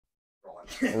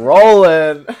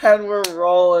Rolling, and we're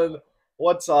rolling.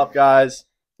 What's up, guys?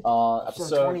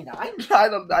 Episode 29?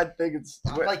 I think it's.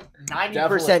 I'm like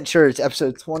 90% sure it's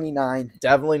episode 29.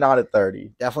 Definitely not at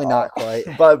 30. Definitely not quite.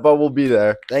 But we'll be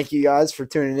there. Thank you guys for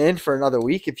tuning in for another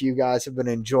week. If you guys have been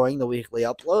enjoying the weekly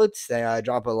uploads, then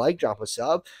drop a like, drop a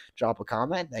sub, drop a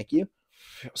comment. Thank you.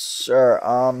 Sure.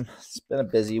 It's been a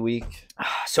busy week.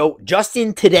 So just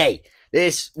in today,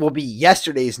 this will be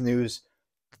yesterday's news.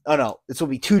 Oh no, this will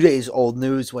be 2 days old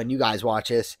news when you guys watch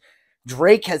this.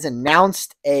 Drake has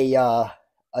announced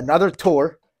another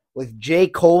tour with J.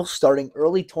 Cole starting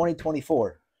early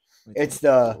 2024. It's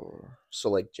the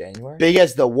like January, big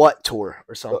as the what tour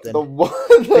or something. The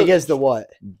what? Big as the what?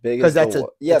 Big as that's the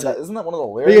what? Yeah, isn't that one of the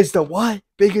lyrics? Big as the what?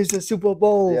 Big as the Super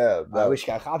Bowl. Yeah, I wish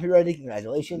I got copyrighted.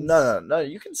 Congratulations. No.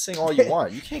 You can sing all you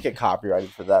want. You can't get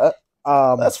copyrighted for that.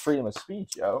 That's freedom of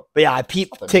speech, yo. But yeah, I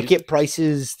peeped ticket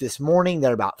prices this morning.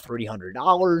 They're about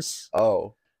 $300.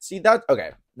 Oh, see that? Okay,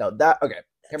 no, that okay.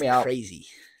 Hear me out. Crazy.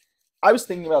 I was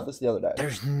thinking about this the other day.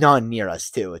 There's none near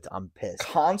us too. I'm pissed.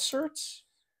 Concerts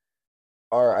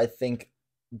are, I think,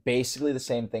 basically the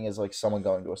same thing as like someone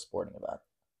going to a sporting event.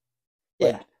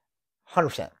 Yeah,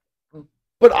 100%.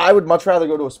 But I would much rather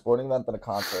go to a sporting event than a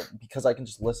concert because I can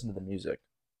just listen to the music.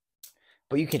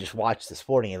 But you can just watch the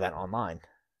sporting event online.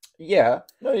 Yeah.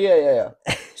 No. Yeah.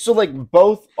 So like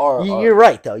both are. You're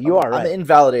right though. You are right. I'm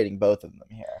invalidating both of them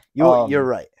here. You're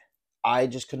right. I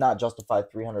just could not justify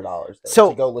 $300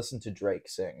 to go listen to Drake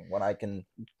sing when I can.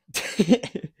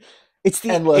 It's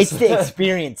the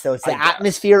experience though. It's the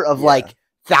atmosphere of like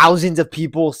thousands of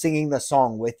people singing the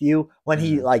song with you when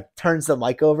he like turns the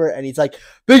mic over and he's like,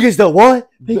 "Big as the what?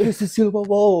 Big as the Super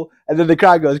Bowl," and then the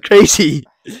crowd goes crazy.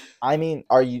 I mean,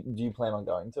 do you plan on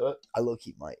going to it? I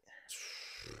low-key might.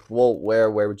 Well, where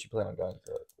would you plan on going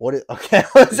to it?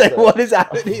 What is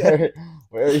happening?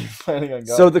 Where are you planning on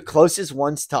going? So the closest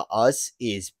ones to us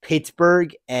is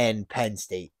Pittsburgh and Penn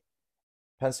State.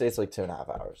 Penn State's like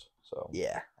 2.5 hours. So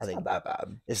yeah, I think not that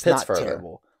bad. It's not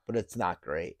terrible, but it's not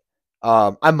great.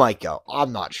 I might go.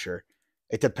 I'm not sure.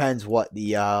 It depends what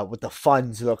the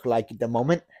funds look like at the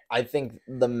moment. I think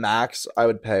the max I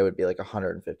would pay would be like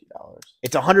 $150.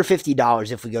 It's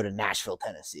 $150 if we go to Nashville,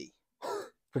 Tennessee.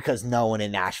 Because no one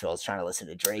in Nashville is trying to listen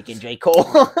to Drake and J. Cole.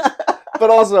 But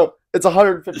also, it's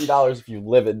 $150 if you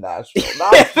live in Nashville.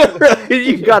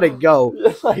 You gotta go.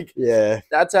 Like, yeah,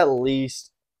 that's at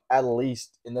least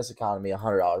in this economy,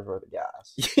 $100 worth of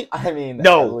gas. I mean,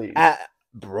 no,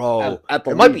 bro,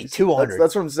 it might be 200.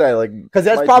 That's what I'm saying. Like, because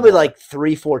that's probably like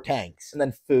 3-4 tanks, and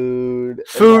then food,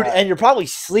 and you're probably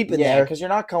sleeping there because you're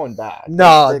not going back.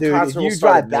 No, dude, if you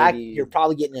drive back, you're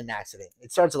probably getting in an accident.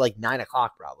 It starts at like 9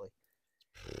 o'clock, probably.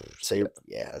 So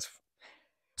that's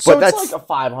like a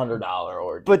 $500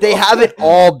 order. But they haven't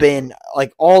all been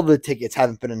like all the tickets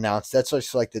haven't been announced. That's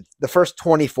just like the first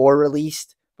 24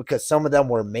 released because some of them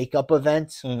were makeup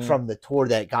events from the tour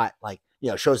that got like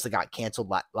shows that got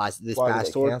canceled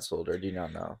past tour. Canceled, or do you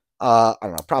not know? I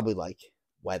don't know. Probably like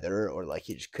weather or like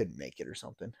he just couldn't make it or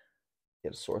something. He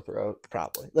had a sore throat,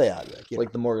 probably. Yeah,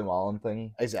 like the Morgan Wallen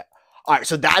thing. Exactly. All right,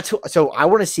 so I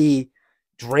want to see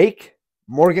Drake,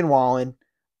 Morgan Wallen.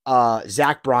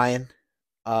 Zach Bryan,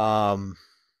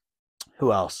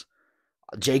 who else?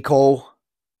 J. Cole,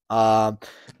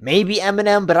 maybe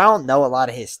Eminem, but I don't know a lot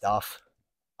of his stuff.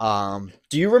 Do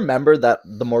you remember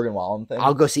the Morgan Wallen thing?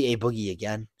 I'll go see A Boogie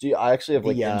again. I actually have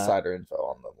like insider info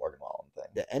on the Morgan Wallen thing.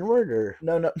 The N-word or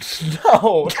no.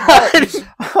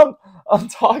 I'm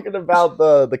talking about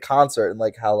the concert and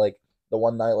like how like the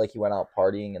one night like he went out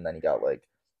partying and then he got like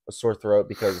a sore throat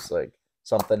because like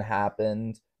something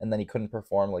happened. And then he couldn't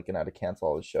perform, like, and had to cancel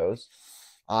all his shows.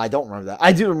 I don't remember that.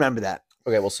 I do remember that.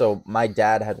 Okay, well, so my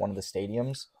dad had one of the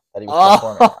stadiums that he was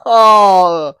performing at.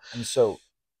 Oh, and so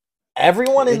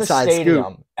everyone in the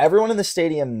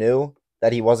stadium knew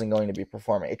that he wasn't going to be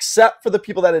performing, except for the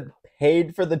people that had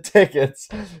paid for the tickets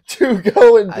to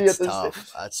go and be at the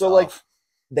stadium. So, like,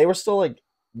 they were still, like,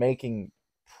 making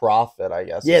profit, I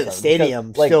guess. Yeah, the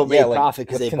stadium still made profit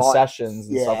because they bought concessions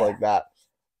and stuff like that.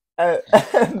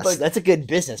 That's a good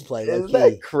business play. Isn't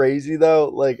that crazy though?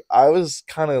 Like I was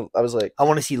like, I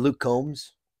want to see Luke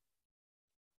Combs.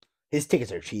 His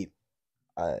tickets are cheap.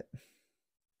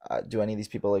 Do any of these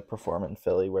people like perform in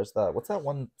Philly? What's that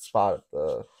one spot?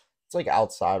 It's like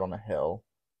outside on a hill.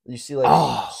 You see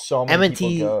like so many M&T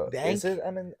people go. Bank? Is it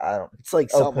M&T? I don't. It's like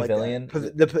something Pavilion.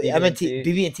 Like that. The M&T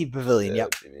BB&T Pavilion.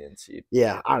 Yep. BB&T.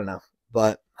 Yeah, I don't know,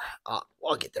 but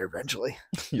I'll get there eventually.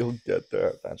 You'll get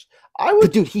there eventually.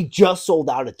 But dude, he just sold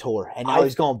out a tour, and now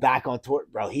he's going back on tour,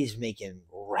 bro. He's making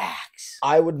racks.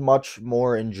 I would much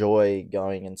more enjoy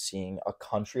going and seeing a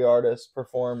country artist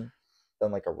perform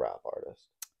than like a rap artist?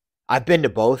 I've been to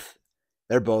both.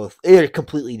 They're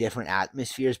completely different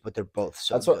atmospheres, but they're both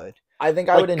so good. I think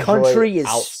I would enjoy country is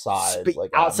outside,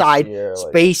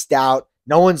 spaced out.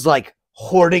 No one's like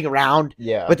hoarding around.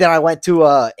 Yeah. But then I went to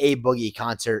a Boogie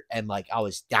concert and like I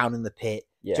was down in the pit,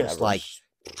 just like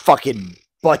fucking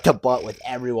butt to butt with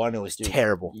everyone. It was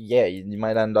terrible. Yeah, you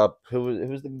might end up. Who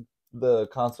was the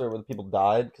concert where the people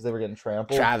died because they were getting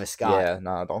trampled? Travis Scott. Yeah,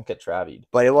 no, don't get travied.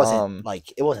 But it wasn't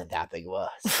it wasn't that big of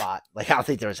a spot. Like I don't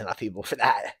think there was enough people for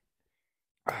that.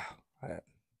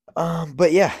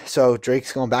 But yeah, so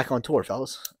Drake's going back on tour,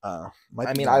 fellas.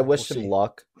 I wish him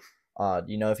luck. Do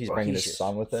you know if he's bringing his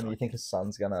son with him? You think his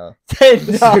son's gonna?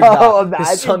 No,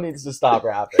 his son needs to stop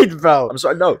rapping, bro. I'm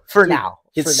sorry, no. Now,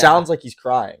 it sounds like he's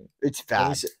crying. It's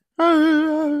bad. It's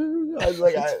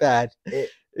bad.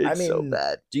 It's so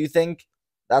bad. Do you think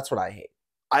that's what I hate?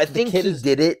 I think he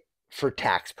did it for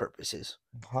tax purposes.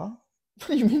 Huh? What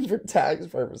do you mean for tax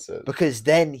purposes? Because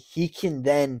then he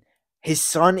can his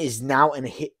son is now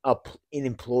an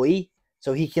employee,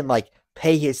 so he can like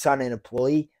pay his son an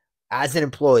employee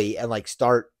and like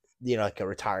start like a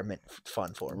retirement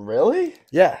fund for him. Really?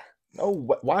 Yeah. Oh,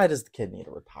 why does the kid need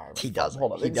a retirement? He doesn't.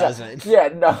 Hold on. He doesn't. Yeah,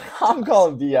 no, I'm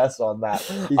calling BS on that.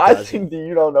 I think that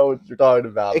you don't know what you're talking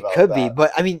about. It could be,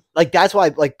 but I mean, like that's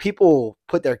why like people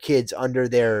put their kids under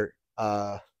their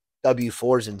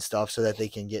W-4s and stuff so that they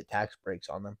can get tax breaks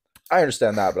on them. I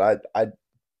understand that, but I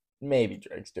maybe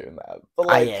Drake's doing that.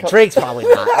 But Drake's probably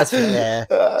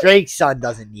not. Drake's son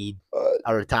doesn't need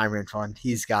a retirement fund.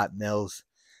 He's got mills.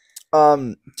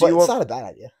 It's not a bad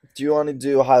idea. Do you want to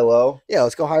do high-low? Yeah,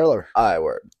 let's go higher or lower. All right,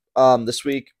 word. This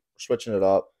week we're switching it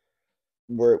up.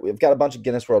 We've got a bunch of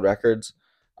Guinness World Records.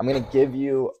 I'm gonna give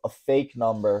you a fake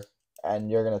number, and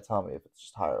you're gonna tell me if it's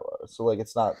just high or low. So like,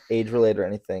 it's not age-related or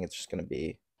anything. It's just gonna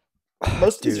be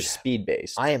most of these are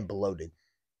speed-based. I am bloated.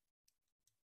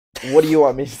 What do you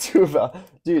want me to do about,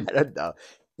 dude? I don't know.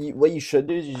 What you should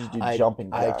do is you just do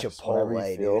jumping jacks.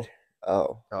 Chipotle, dude.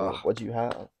 Oh, what do you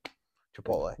have?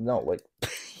 Chipotle. No, like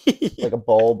a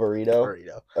bowl burrito.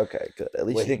 Burrito. Okay, good. At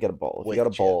least you didn't get a bowl. If you got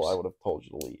a bowl, I would have told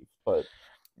you to leave. But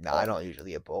no, I don't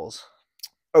usually get bowls.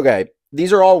 Okay,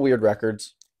 these are all weird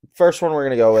records. First one we're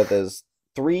gonna go with is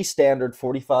 3 standard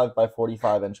 45 by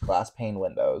 45 inch glass pane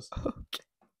windows. Okay.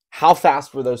 How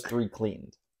fast were those 3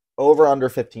 cleaned? Over under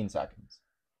 15 seconds.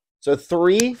 So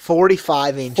 3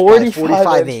 45 inch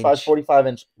 45 inch by 45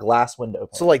 inch glass window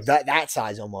panes. So like that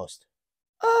size almost.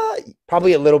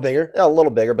 Probably a little bigger. Yeah, a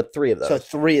little bigger, but 3 of those. So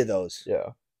 3 of those. Yeah.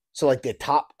 So like the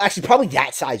top, actually probably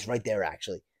that size right there.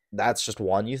 Actually, that's just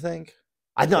one. You think?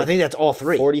 I think that's all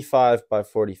 3. 45 by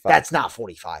 45. That's not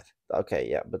 45. Okay,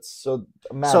 yeah, but so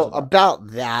imagine so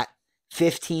about that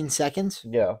 15 seconds.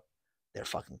 Yeah, they're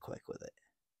fucking quick with it.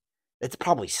 It's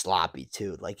probably sloppy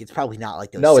too. Like it's probably not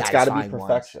like those. No, it's got to be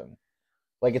perfection. Ones.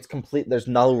 Like it's complete. There's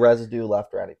no residue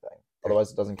left or anything.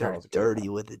 Otherwise, it doesn't count as a dirty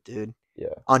with it, dude.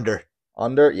 Yeah.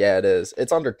 Under, yeah, it is.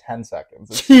 It's under 10 seconds.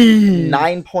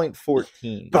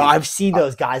 9.14. Bro, I've seen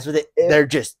those guys with it. They're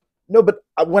just no. But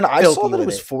when I saw that it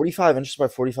was 45 inches by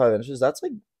 45 inches, that's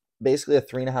like basically a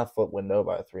 3.5 foot window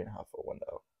by a 3.5 foot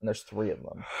window, and there's 3 of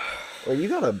them. Well, you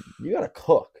gotta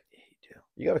cook.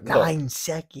 You gotta cook. 9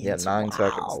 seconds. Yeah, 9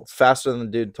 seconds. Faster than the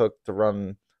dude took to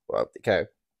run. Well, okay.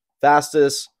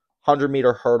 Fastest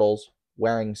 100-meter hurdles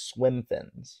wearing swim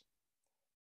fins.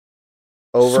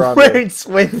 Wearing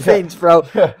swim fins, bro.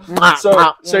 so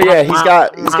yeah,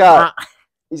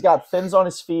 he's got fins on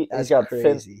his feet. That's he's got crazy.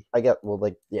 fins. The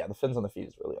fins on the feet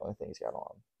is really the only thing he's got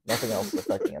on. Nothing else is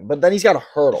affecting him. But then he's got a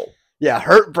hurdle. Yeah,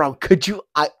 bro. Could you?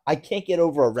 I can't get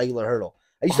over a regular hurdle.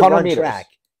 I used to run track.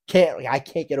 I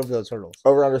can't get over those hurdles.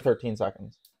 Over under 13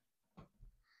 seconds.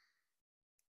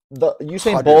 The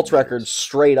Usain Bolt's record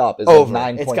straight up is over.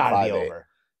 Like 9.58. It's got to be over.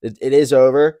 It is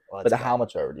over, but how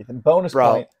much over do you think? Bonus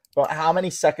point. But how many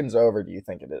seconds over do you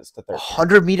think it is to 13?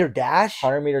 100-meter dash?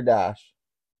 100-meter dash.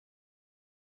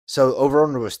 So over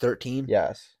under was 13?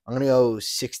 Yes. I'm going to go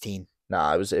 16.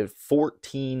 Nah, it was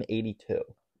 14.82.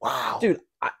 Wow. Dude,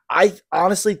 I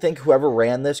honestly think whoever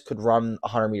ran this could run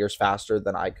 100 meters faster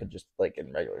than I could just like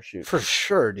in regular shoes. For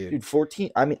sure, dude. Dude,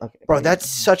 14. I mean, okay, bro, that's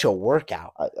such a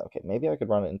workout. Okay, maybe I could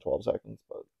run it in 12 seconds,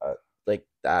 but like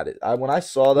that is. When I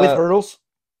saw that with hurdles.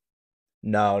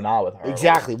 No, not with hurdles.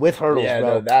 Exactly, with hurdles, yeah,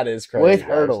 bro. No, that is crazy. With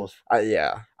hurdles.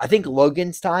 Yeah. I think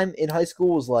Logan's time in high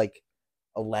school was like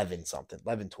 11 something,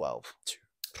 11, 12.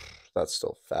 That's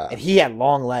still fast. And he had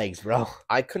long legs, bro.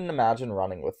 I couldn't imagine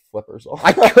running with flippers on.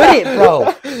 I couldn't,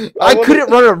 bro. I couldn't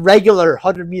run a regular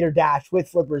 100-meter dash with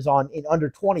flippers on in under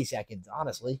 20 seconds,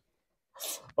 honestly.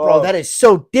 Bro, that is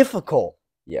so difficult.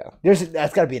 Yeah.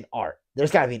 That's got to be an art.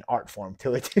 There's got to be an art form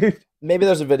to it, dude. maybe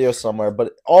there's a video somewhere,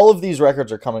 but all of these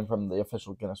records are coming from the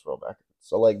official Guinness World Records.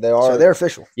 So like they're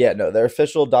official. Yeah, no, they're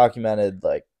official, documented.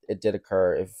 Like it did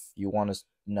occur. If you want to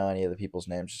know any of the people's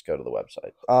names, just go to the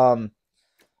website.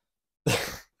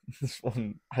 This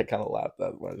one I kind of laughed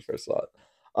at when I first saw it.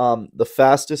 The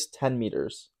fastest 10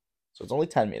 meters. So it's only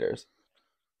 10 meters.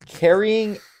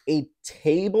 Carrying a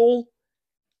table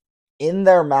in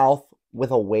their mouth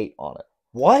with a weight on it.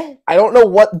 What? I don't know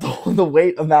what the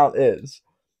weight amount is.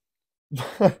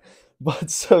 But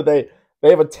so they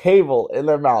have a table in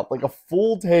their mouth, like a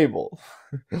full table.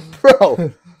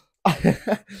 Bro.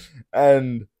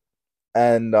 and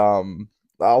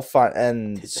I'll find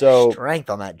and so strength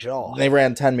on that jaw. They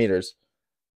ran 10 meters.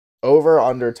 Over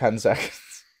under 10 seconds.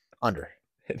 Under.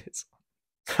 It is.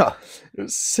 It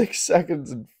was 6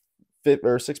 seconds and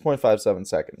 6.57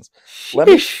 seconds. Let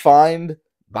me find.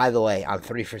 By the way, I'm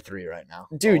 3 for 3 right now.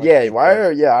 Dude, yeah,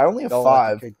 I only have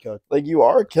 5. Like you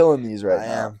are killing these right now.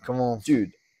 I am. Come on,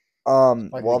 dude.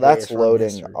 While that's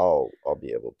loading, I'll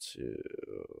be able to.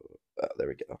 There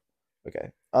we go. Okay.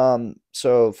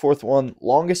 So fourth one,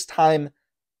 longest time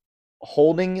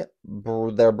holding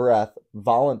their breath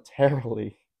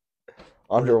voluntarily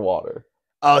underwater.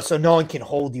 Oh, so no one can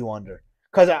hold you under.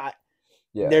 Because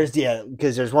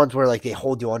there's ones where like they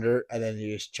hold you under and then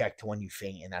you just check to when you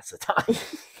faint and that's the time.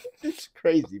 It's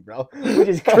crazy, bro. Which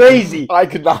is crazy. I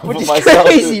could not put myself.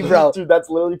 Crazy, bro. Dude, that's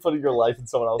literally putting your life in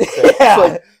someone else's hands.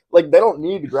 Yeah. Like they don't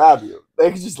need to grab you.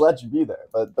 They can just let you be there.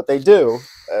 But they do.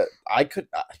 I could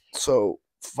not. So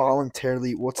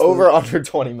voluntarily, what's under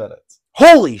 20 minutes?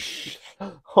 Holy shit.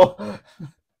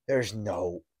 There's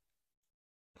no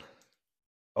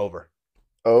over.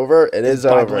 It is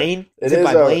over. Blaine? It is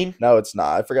by over. Blaine? No, it's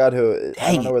not. I forgot who.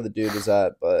 I don't know it. where the dude is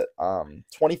at, but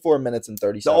 24 minutes and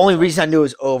 30 seconds. The only reason I knew it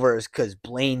was over is because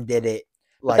Blaine did it.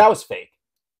 Like that was fake.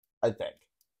 I think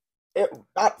it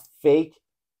not fake.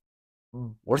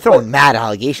 We're throwing mad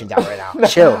allegations out right now.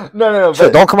 Chill. No.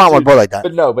 Chill. Don't come out my boy like that.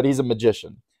 But he's a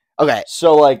magician. Okay.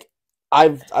 So like,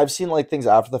 I've seen like things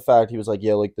after the fact. He was like,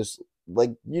 yeah, like this,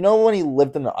 like when he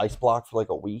lived in an ice block for like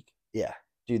a week. Yeah.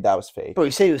 Dude, that was fake. Bro,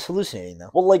 you say he was hallucinating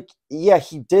though. Well, like, yeah,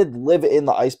 he did live in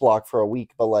the ice block for a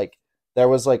week, but like, there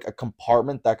was like a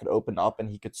compartment that could open up and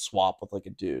he could swap with like a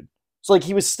dude. So like,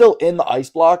 he was still in the ice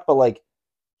block, but like,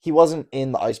 he wasn't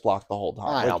in the ice block the whole time.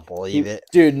 I like, don't believe it,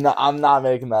 dude. No, I'm not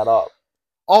making that up.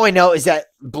 All I know is that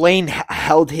Blaine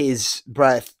held his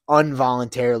breath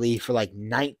involuntarily for like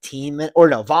 19 minutes, or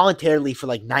no, voluntarily for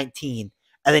like 19,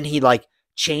 and then he like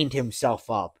chained himself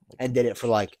up and did it for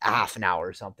like a half an hour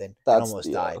or something. And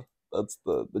almost died. That's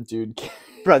the dude.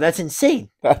 Bro, that's insane.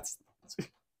 That's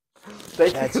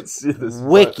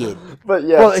wicked. But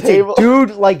yeah, bro, it's a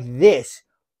dude like this,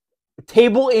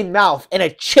 table in mouth, and a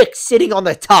chick sitting on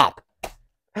the top.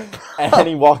 And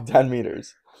he walked 10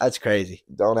 meters. That's crazy.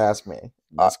 Don't ask me.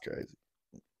 That's crazy.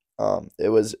 It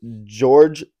was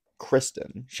George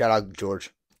Kristen. Shout out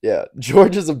George. Yeah,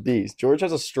 George is a beast. George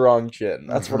has a strong chin.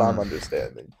 That's what I'm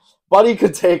understanding. Buddy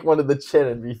could take one to the chin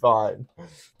and be fine.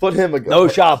 Put him no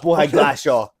shot, boy, glass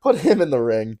jaw. Put him in the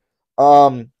ring.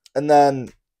 And then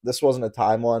this wasn't a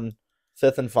time one.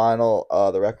 Fifth and final,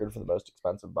 the record for the most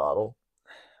expensive bottle.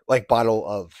 Like bottle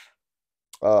of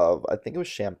I think it was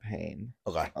champagne.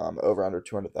 Okay. Over under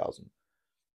 200,000.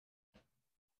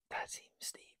 That seems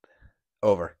steep.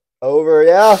 Over,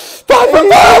 yeah. 5 for 5!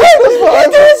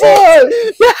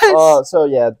 Yes! So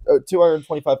yeah,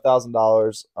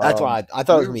 $225,000. That's why I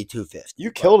thought it was gonna be 250. You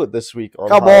killed it this week.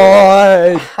 Come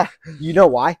on. You know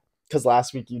why? Because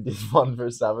last week you did 1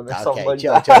 for 7 or something like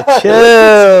chill, that.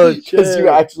 Chill. Because you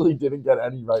actually didn't get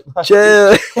any right.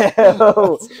 Chill.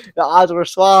 The odds were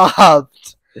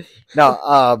swapped.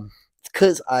 No,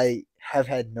 because I have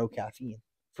had no caffeine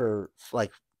for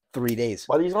like 3 days.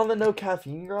 But he's on the no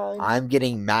caffeine grind. I'm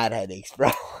getting mad headaches,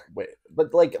 bro. Wait,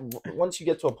 but like once you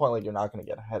get to a point, like you're not gonna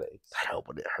get headaches. I know,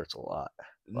 but it hurts a lot.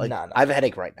 Like, nah. I have a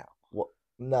headache right now.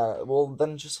 Well,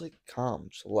 then just like calm,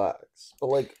 just relax. But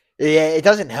like, yeah, it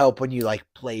doesn't help when you like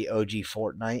play OG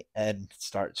Fortnite and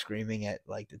start screaming at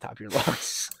like the top of your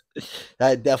lungs.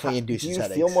 That definitely induces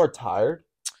headaches. Do you feel more tired?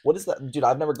 What is that, dude?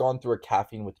 I've never gone through a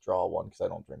caffeine withdrawal one because I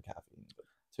don't drink caffeine.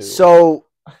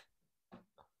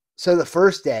 So the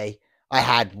first day I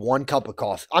had 1 cup of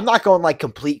coffee. I'm not going like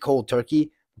complete cold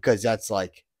turkey because that's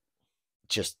like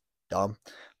just dumb.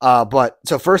 But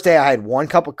so first day I had 1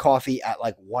 cup of coffee at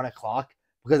like 1 o'clock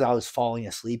because I was falling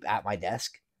asleep at my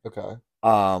desk. Okay.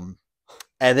 And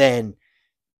then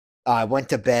I went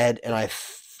to bed and I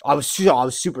was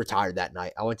super tired that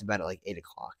night. I went to bed at like 8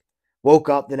 o'clock. Woke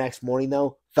up the next morning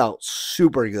though, felt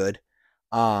super good.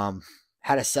 Had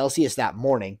a Celsius that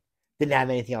morning. Didn't have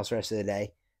anything else the rest of the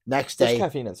day. Next There's day,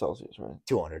 caffeine in Celsius, right?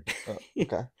 200. Oh,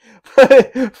 okay.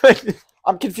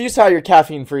 I'm confused how you're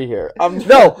caffeine free here.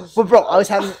 No, but bro, I was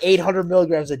having 800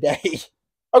 milligrams a day.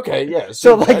 Okay, yeah.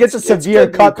 So like it's a severe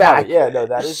cutback. Yeah, no,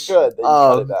 that is good that you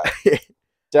cut it back.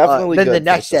 Definitely then good. the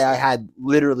next day I had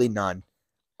literally none.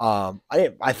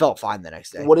 I felt fine the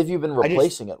next day. What have you been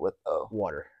replacing it with though?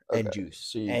 Water and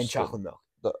juice and chocolate milk.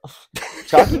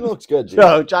 Chocolate milk's good, dude.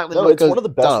 No, chocolate milk. It's one of the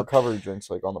best recovery drinks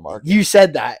like on the market. You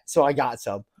said that, so I got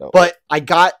some. No. But I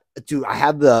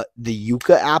have the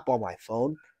Yuka app on my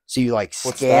phone. So you like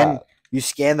scan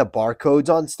the barcodes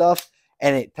on stuff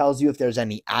and it tells you if there's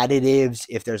any additives,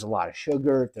 if there's a lot of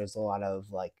sugar, if there's a lot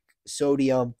of like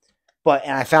sodium.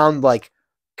 And I found like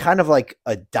kind of like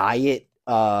a diet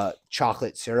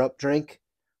chocolate syrup drink.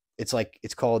 It's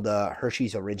called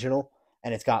Hershey's Original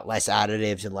and it's got less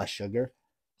additives and less sugar.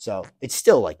 So it's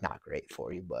still like not great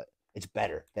for you, but it's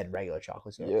better than regular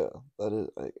chocolate syrup. Yeah, that is.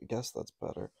 I guess that's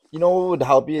better. You know what would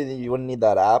help you? You wouldn't need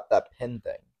that app, that pin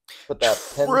thing. Put that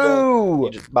pin thing. You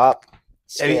just bop.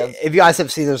 If you guys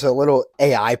have seen, there's a little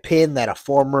AI pin that a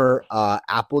former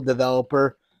Apple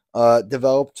developer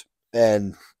developed,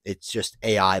 and it's just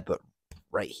AI, but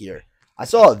right here. I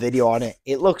saw a video on it.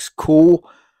 It looks cool,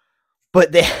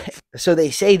 but they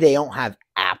say they don't have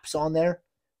apps on there.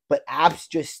 But apps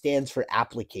just stands for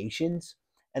applications.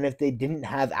 And if they didn't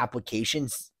have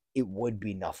applications, it would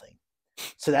be nothing.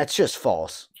 So that's just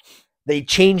false. They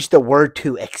changed the word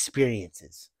to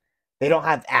experiences. They don't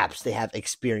have apps. They have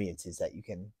experiences that you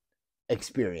can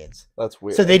experience. That's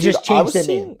weird. So they just changed the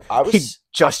name.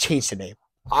 Just changed the name.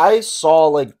 I saw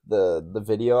like the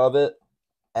video of it.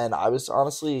 And I was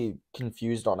honestly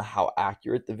confused on how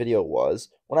accurate the video was.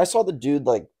 When I saw the dude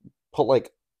like put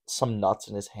like some nuts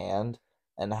in his hand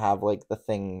and have like the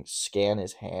thing scan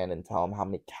his hand and tell him how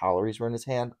many calories were in his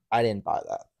hand, I didn't buy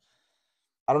that.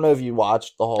 I don't know if you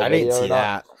watched the whole video. I didn't see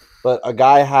that. But a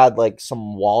guy had like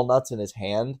some walnuts in his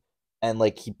hand and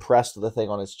like he pressed the thing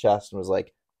on his chest and was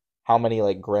like, how many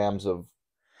like grams of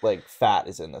like fat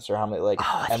is in this or how many like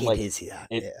and like did see that.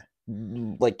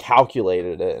 Like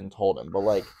calculated it and told him, but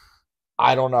like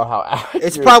I don't know how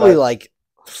it's probably like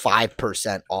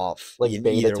 5% off, like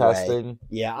beta testing.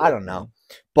 Yeah, I don't know,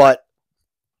 but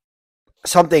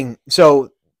so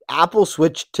Apple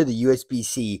switched to the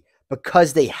USB-C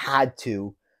because they had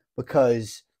to,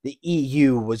 because the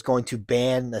EU was going to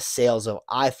ban the sales of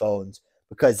iPhones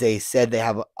because they said they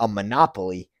have a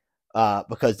monopoly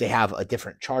because they have a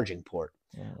different charging port,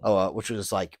 which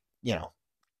was like,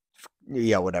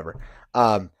 whatever.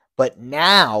 But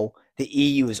now the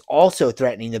EU is also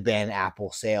threatening to ban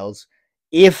Apple sales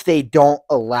if they don't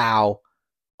allow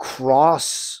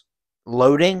cross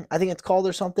loading, I think it's called,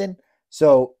 or something.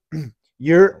 So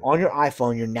you're on your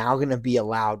iPhone, you're now going to be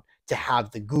allowed to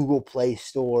have the Google Play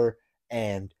Store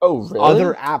and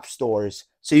other app stores,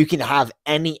 so you can have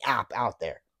any app out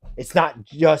there. It's not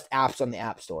just apps on the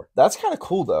App Store. That's kind of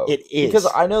cool, though. It is.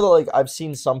 Because I know that, like, I've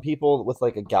seen some people with,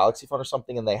 like, a Galaxy phone or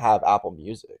something, and they have Apple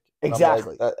Music.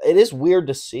 Exactly. Like, it is weird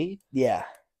to see. Yeah.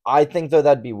 I think, though,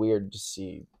 that'd be weird to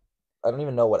see. I don't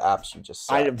even know what apps you just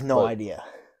said. I have no idea.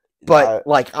 But,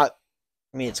 I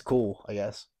mean, it's cool, I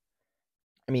guess.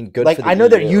 I mean, good like, for the I know EU.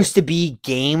 there used to be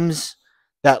games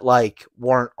that, like,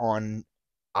 weren't on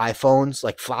iPhones,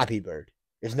 like Flappy Bird.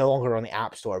 It's no longer on the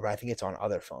App Store, but I think it's on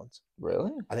other phones.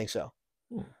 Really? I think so.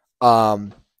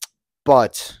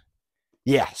 But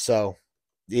yeah, so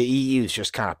the EU is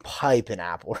just kind of piping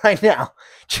Apple right now,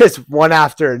 just one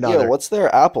after another. Yeah, what's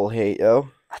their Apple hate, yo?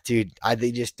 Dude,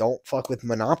 they just don't fuck with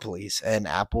monopolies, and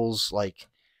Apple's like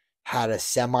had a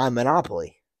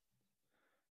semi-monopoly.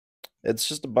 It's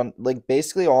just a bunch. Like,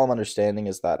 basically, all I'm understanding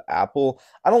is that Apple.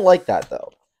 I don't like that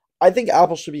though. I think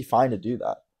Apple should be fine to do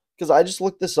that. Because I just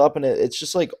looked this up and it's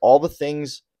just like all the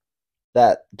things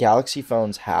that Galaxy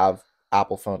phones have,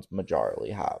 Apple phones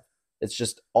majorly have. It's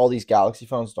just all these Galaxy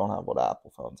phones don't have what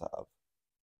Apple phones have.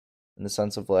 In the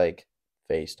sense of like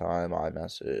FaceTime,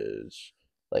 iMessage.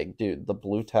 Like, dude, the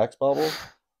blue text bubble?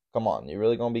 Come on, you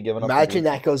really going to be giving up? Imagine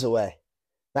that goes away.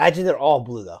 Imagine they're all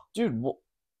blue though. Dude,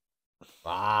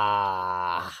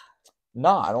 nah,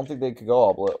 I don't think they could go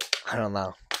all blue. I don't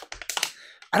know.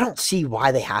 I don't see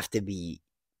why they have to be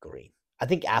green. I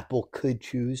think Apple could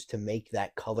choose to make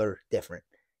that color different.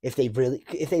 If they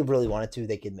really wanted to,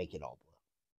 they could make it all blue.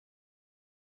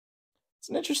 It's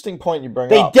an interesting point you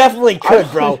bring up. They definitely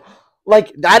could, bro.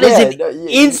 Like that is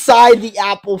inside the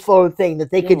Apple phone thing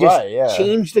that they could just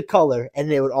change the color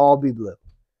and they would all be blue.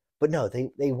 But no,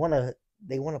 they want to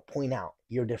point out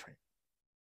you're different.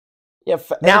 Yeah.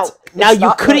 Now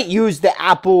you couldn't use the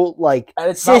Apple like and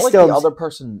it's systems. not like the other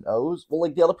person knows. Well,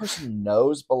 like the other person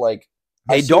knows, but like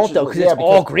They don't though, because it's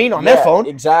all green on their phone.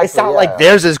 Exactly. It's not like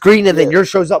theirs is green and then yours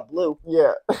shows up blue.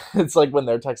 Yeah, it's like when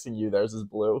they're texting you, theirs is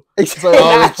blue. It's like,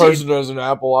 oh, this person has an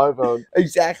Apple iPhone.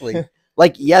 Exactly.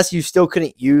 Like, yes, you still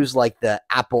couldn't use like the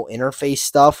Apple interface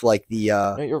stuff, like the.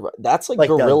 No, you're right. That's like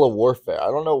guerrilla warfare. I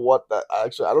don't know what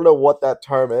that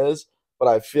term is, but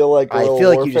I feel like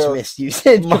you just misused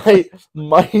it.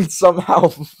 might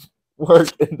somehow work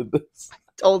into this.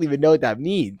 Don't even know what that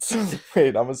means. Wait,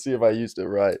 I'm gonna see if I used it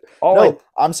right. Oh, no,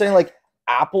 I'm saying like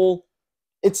Apple,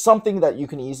 it's something that you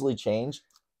can easily change,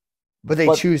 but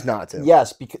they choose not to.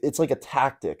 Yes, because it's like a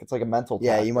tactic. It's like a mental tactic.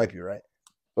 Yeah, you might be right.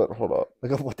 But hold up.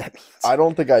 Look at what that means. I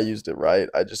don't think I used it right.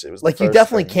 It was like, you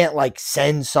definitely can't like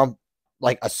send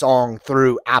a song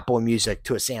through Apple Music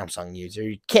to a Samsung user.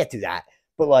 You can't do that.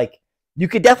 But like, you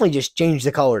could definitely just change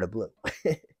the color to blue.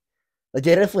 Like,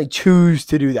 they definitely choose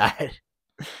to do that.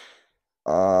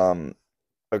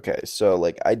 Okay, so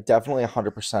like I definitely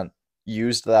 100%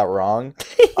 used that wrong.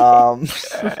 I'm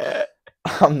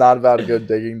not about to go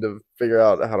digging to figure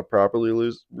out how to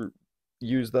properly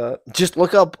use that. Just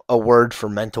look up a word for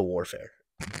mental warfare.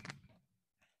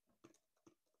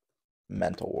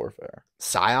 Mental warfare.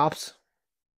 Psyops?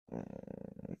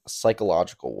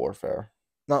 Psychological warfare.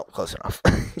 Not close enough.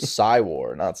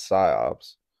 Psy-war, not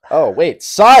psyops. Oh, wait,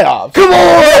 psyops! Come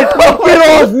on!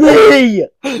 Get off me!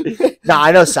 No,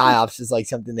 I know psyops is like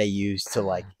something they use to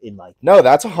like, in like... No,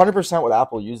 that's 100% what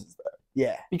Apple uses there.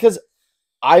 Yeah. Because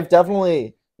I've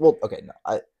definitely... Well, okay, no,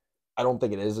 I don't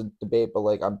think it is a debate, but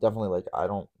like, I'm definitely like,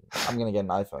 I'm going to get an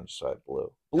iPhone just so I have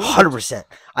blue. 100%.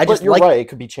 But you're right, it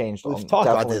could be changed. We've talked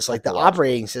about this. Like, the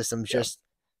operating system's just...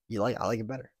 I like it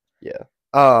better. Yeah.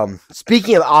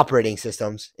 Speaking of operating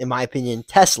systems, in my opinion,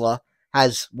 Tesla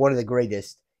has one of the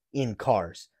greatest in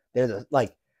cars. They're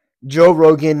like Joe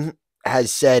Rogan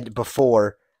has said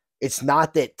before, it's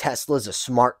not that Tesla's a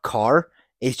smart car,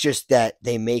 it's just that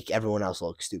they make everyone else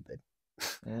look stupid.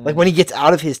 Like, when he gets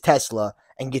out of his Tesla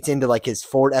and gets into like his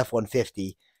Ford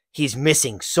F-150, he's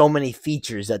missing so many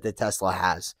features that the Tesla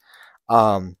has.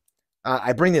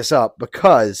 I bring this up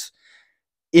because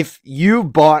if you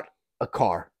bought a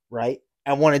car, right,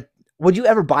 and would you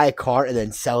ever buy a car and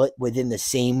then sell it within the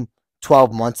same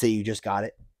 12 months that you just got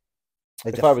it?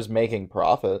 Like, if I was making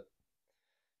profit,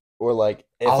 or like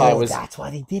if that's why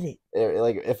they did it.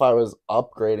 Like, if I was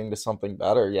upgrading to something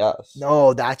better, yes.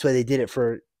 No, that's why they did it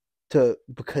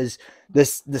because the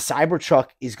CyberTruck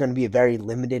is going to be a very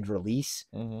limited release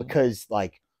because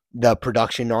like the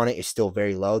production on it is still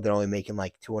very low. They're only making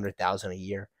like 200,000 a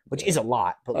year, which is a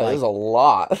lot. But that is a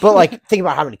lot. But like, think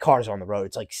about how many cars are on the road.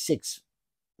 It's like 6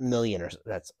 million, or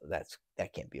that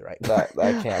can't be right. That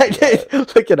can't be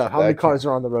right. Look it up. How many cars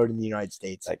are on the road in the United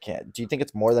States? That can't. Do you think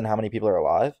it's more than how many people are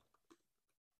alive?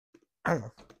 I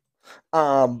don't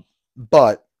know.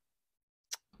 But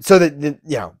so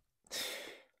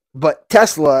but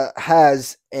Tesla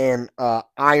has an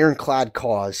ironclad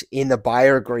clause in the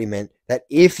buyer agreement that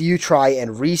if you try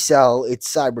and resell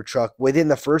its Cybertruck within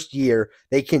the first year,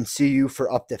 they can sue you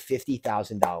for up to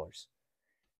 $50,000.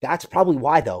 That's probably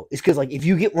why, though. It's because, like, if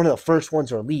you get one of the first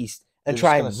ones released and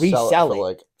try and resell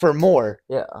it for more,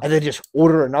 and then just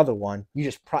order another one, you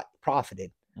just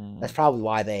profited. That's probably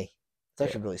why it's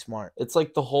actually really smart. It's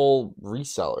like the whole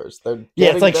resellers.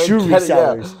 It's like true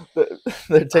resellers.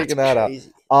 They're taking that out.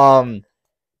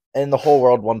 In the whole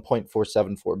world,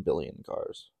 1.474 billion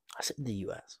cars. I said the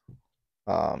U.S.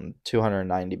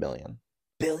 290 million.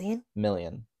 Billion?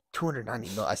 Million.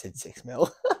 290 mil. I said 6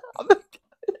 mil.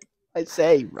 I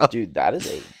say, bro. Dude, that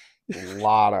is a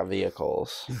lot of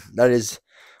vehicles. That is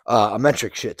a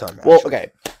metric shit ton. Actually. Well,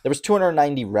 okay. There was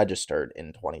 290 registered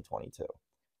in 2022.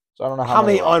 So I don't know how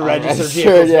many unregistered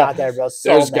vehicles out there, bro.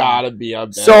 There's got to be a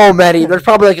so many. There's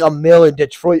probably like 1 million in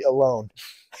Detroit alone.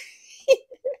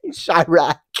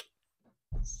 Chirac.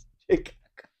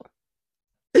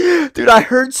 Dude, I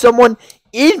heard someone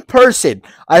in person.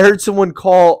 I heard someone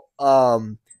call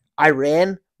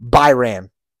Iran Byran.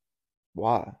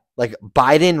 Why? Like,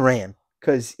 Biden ran.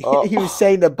 Because he was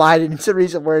saying that Biden's the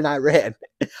reason we're in Iran.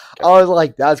 I was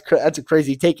like, that's a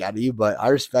crazy take out of you, but I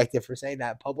respect it for saying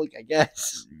that in public, I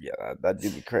guess. Yeah, that'd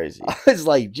be crazy. I was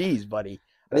like, geez, buddy.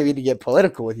 I didn't mean to get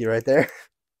political with you right there.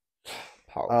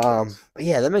 But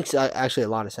yeah, that makes actually a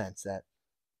lot of sense that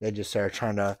they just started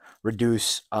trying to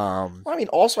reduce. I mean,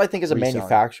 also, I think as a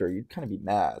manufacturer, you'd kind of be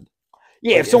mad.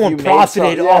 Yeah, like, if someone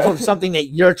profited off of something that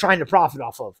you're trying to profit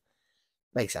off of.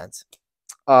 Makes sense.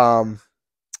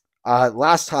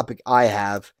 Last topic I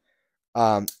have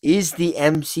is the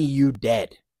MCU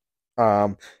dead?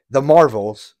 The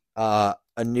Marvels, a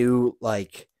new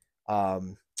like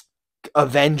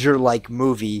Avenger like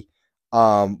movie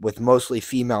with mostly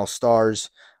female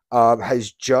stars.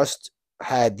 has just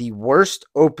had the worst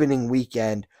opening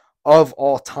weekend of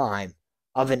all time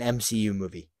of an MCU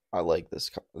movie. I like this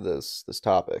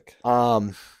topic.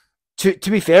 To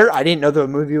be fair, I didn't know the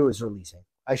movie was releasing.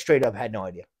 I straight up had no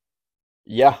idea.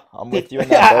 Yeah, I'm with you in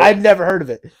that boat. I've never heard of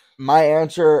it. My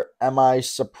answer, am I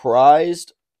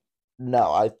surprised?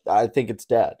 No, I think it's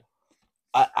dead.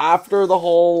 After the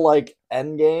whole like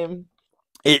Endgame,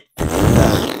 It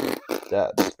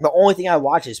dead. the only thing I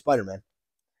watch is Spider-Man.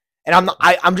 And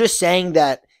I'm just saying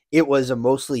that it was a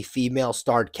mostly female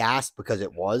starred cast because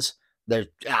it was.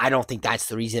 I don't think that's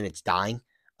the reason it's dying.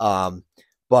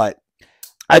 But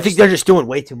I think they're just doing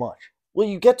way too much. Well,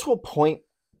 you get to a point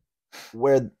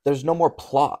where there's no more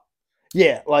plot.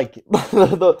 Yeah, like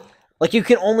you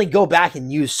can only go back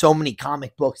and use so many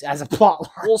comic books as a plot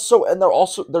line. Well, and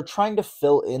they're trying to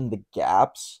fill in the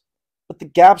gaps, but the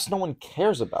gaps no one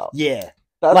cares about. Yeah.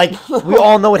 Like we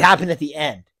all know what happened at the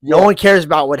end. Yeah. No one cares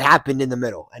about what happened in the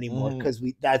middle anymore because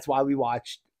that's why we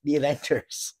watched the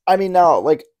Avengers. I mean, now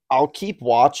like I'll keep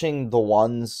watching the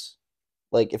ones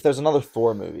like if there's another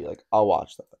Thor movie, like I'll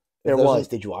watch that.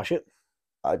 Did you watch it?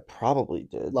 I probably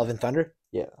did. Love and Thunder?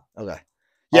 Yeah. Okay.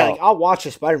 Yeah, like I'll watch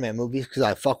the Spider-Man movies because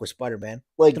I fuck with Spider-Man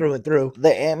like through and through.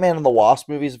 The Ant-Man and the Wasp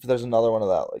movies. If there's another one of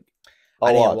that, like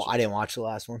I didn't watch the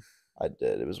last one. I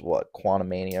did. It was what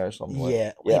Quantumania or something.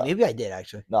 Yeah. Wait, maybe I did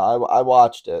actually. No, I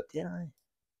watched it. Did I?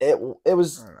 It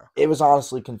was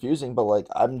honestly confusing, but like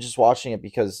I'm just watching it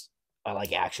because I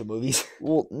like action movies.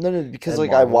 Well, no, because And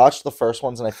like Marvel. I watched the first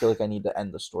ones and I feel like I need to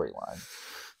end the storyline.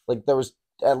 Like there was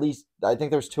at least I think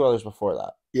there was 2 others before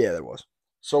that. Yeah, there was.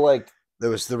 So like There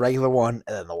was the regular one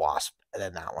and then the Wasp and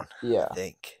then that one. yeah, I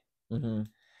think. and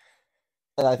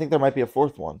I think there might be a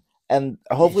 4th one, and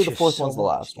hopefully the 4th one's the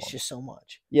last one. It's just so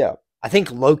much. Yeah, I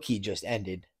think Loki just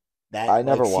ended. That I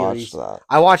never series. watched that.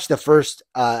 I watched the first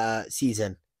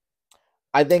season.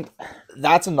 I think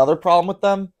that's another problem with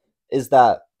them is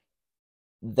that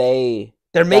they're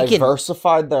making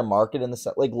diversified their market in the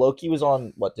sense like Loki was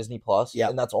on what Disney Plus, yeah,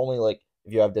 and that's only like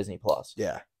if you have Disney Plus.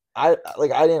 Yeah, I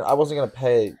wasn't gonna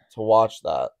pay to watch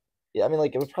that. Yeah, I mean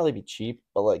like it would probably be cheap,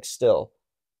 but like still,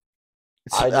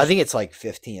 I think it's like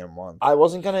 $15 a month. I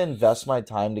wasn't gonna invest my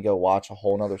time to go watch a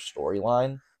whole nother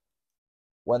storyline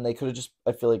when they could have just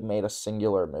I feel like made a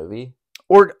singular movie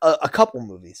or a couple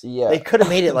movies. Yeah, they could have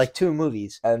made it like 2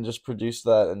 movies and just produced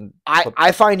that. And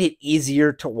I find it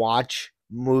easier to watch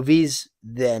movies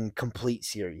than complete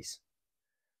series,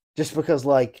 just because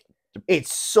like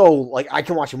it's so like I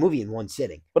can watch a movie in one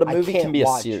sitting, but a movie can be a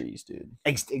series, dude.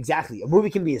 Exactly, a movie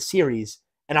can be a series,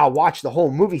 and I'll watch the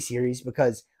whole movie series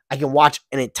because I can watch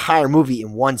an entire movie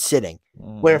in one sitting.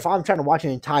 Where if I'm trying to watch an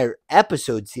entire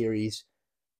episode series,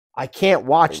 I can't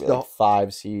watch maybe like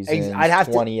 5 seasons. I'd have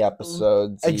 20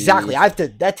 episodes. Exactly, each. I have to.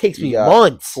 That takes me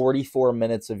months. 44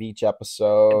 minutes of each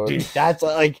episode. Dude, that's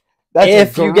like.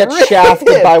 If you get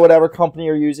shafted by whatever company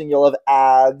you're using, you'll have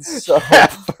ads. So.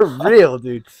 For real,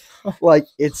 dude. Like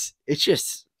it's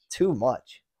just too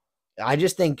much. I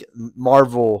just think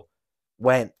Marvel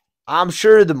went. I'm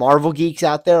sure the Marvel geeks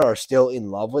out there are still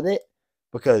in love with it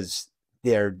because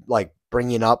they're like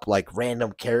bringing up like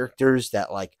random characters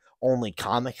that like only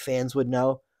comic fans would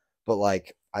know. But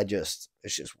like, it's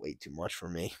just way too much for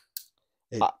me.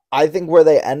 I think where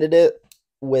they ended it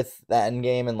with the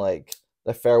Endgame and like.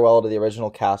 The farewell to the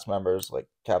original cast members like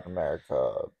Captain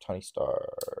America, Tony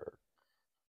Stark.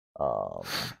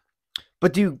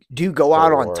 But do you go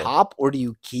out on top or do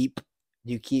you keep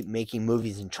making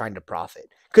movies and trying to profit?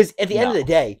 Because at the end of the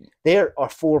day, they're a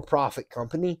for-profit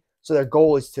company, so their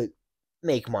goal is to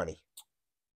make money.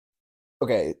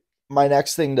 Okay, my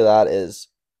next thing to that is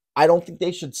I don't think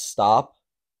they should stop.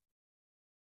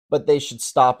 But they should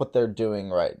stop what they're doing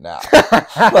right now.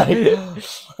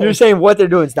 You're saying what they're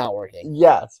doing is not working.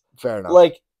 Yes. Fair enough.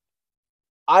 Like,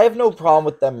 I have no problem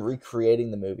with them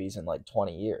recreating the movies in, like,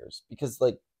 20 years. Because,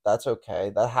 like, that's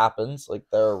okay. That happens. Like,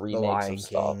 there are remakes of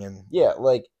stuff. Yeah,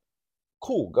 like,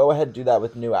 cool. Go ahead and do that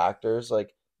with new actors.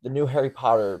 Like, the new Harry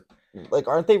Potter... Like,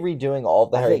 aren't they redoing all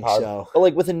of the Harry Potter? So. But,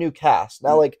 like, with a new cast.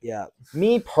 Now, like,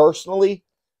 me personally,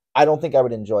 I don't think I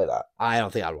would enjoy that. I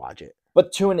don't think I'd watch it.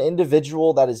 But to an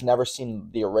individual that has never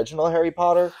seen the original Harry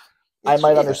Potter, I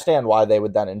might understand why they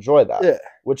would then enjoy that. Yeah.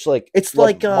 Which, like, it's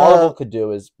like Marvel could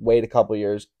do is wait a couple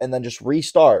years and then just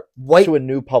restart to a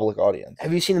new public audience.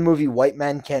 Have you seen the movie White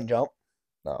Men Can't Jump?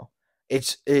 No.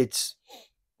 It's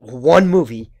one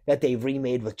movie that they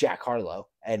remade with Jack Harlow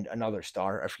and another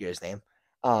star. I forget his name.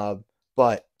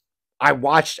 But I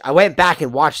went back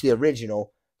and watched the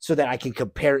original so that I can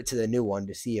compare it to the new one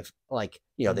to see if, like,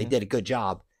 they did a good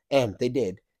job. And they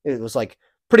did. It was like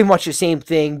pretty much the same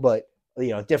thing, but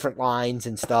different lines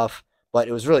and stuff. but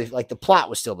it was really like the plot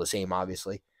was still the same,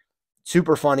 obviously.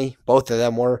 Super funny. Both of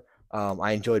them were.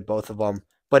 I enjoyed both of them,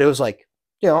 but it was like,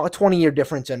 a 20-year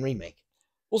difference in remake.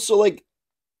 Well, so like,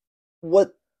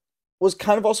 what was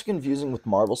kind of also confusing with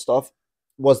Marvel stuff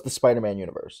was the Spider-Man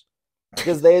universe,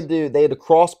 because they had to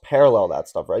cross parallel that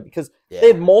stuff, right? Because they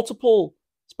had multiple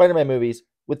Spider-Man movies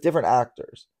with different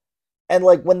actors, and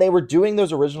like when they were doing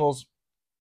those originals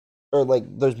or like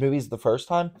those movies the first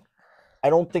time, I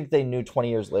don't think they knew 20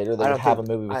 years later they would have a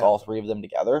movie with all three of them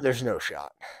together. There's no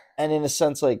shot. And in a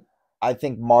sense, like, I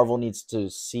think Marvel needs to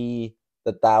see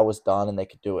that was done and they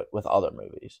could do it with other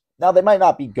movies. Now, they might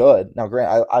not be good. Now,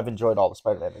 Grant, I've enjoyed all the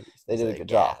Spider-Man movies. They did a good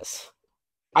job.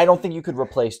 I don't think you could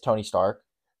replace Tony Stark.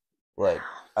 Like,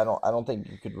 I don't think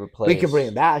you could replace... We could bring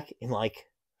him back in, like,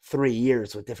 3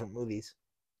 years with different movies.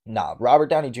 Nah,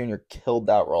 Robert Downey Jr. killed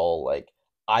that role. Like,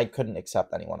 I couldn't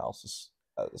accept anyone else's.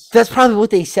 That's probably what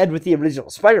they said with the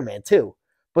original Spider-Man, too.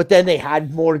 But then they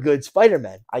had more good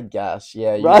Spider-Man. I guess,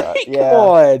 yeah. Right? Come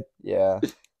on. Yeah.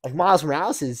 Like, Miles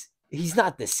Morales he's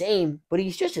not the same, but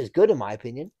he's just as good, in my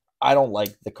opinion. I don't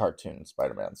like the cartoon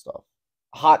Spider-Man stuff.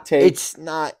 Hot take. It's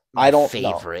not my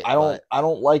favorite. I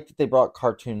don't like that they brought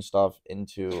cartoon stuff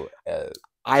into...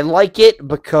 I like it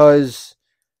because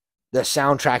the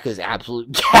soundtrack is absolute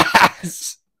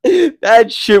gas.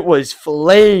 That shit was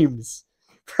flames.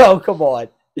 Bro, come on.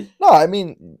 No, I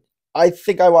mean... I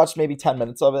think I watched maybe 10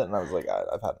 minutes of it, and I was like,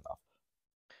 I've had enough.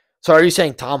 So are you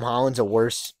saying Tom Holland's a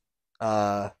worse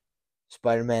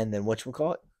Spider-Man than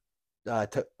whatchamacallit?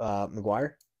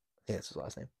 Maguire? I think that's his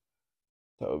last name.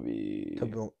 Toby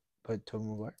Maguire?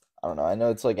 I don't know. I know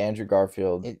it's like Andrew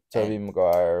Garfield, Tobey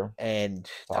Maguire, and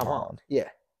Tom Holland. Yeah.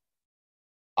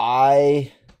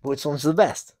 Which one's the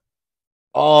best?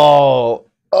 Oh,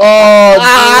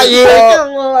 yeah,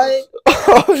 come on.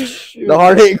 Oh, shoot. The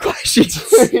hard-hitting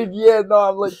questions. Yeah, no,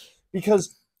 I'm like,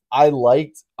 because I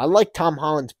like Tom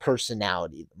Holland's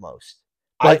personality the most.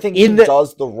 I think he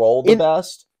does the role the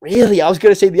best. Really? I was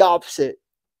going to say the opposite.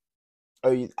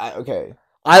 Oh, okay.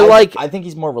 I think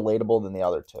he's more relatable than the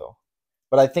other two.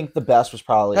 But I think the best was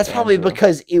probably That's probably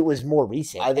because it was more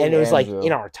recent. And it was Andrew, like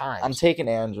in our time. I'm taking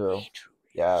Andrew.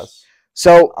 Yes.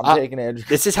 So I'm taking Andrew.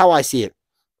 This is how I see it.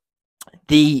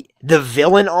 The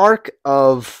villain arc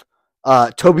of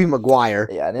Tobey Maguire.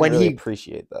 Yeah, I didn't really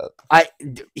appreciate that.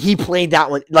 He played that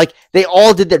one. Like, they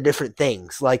all did their different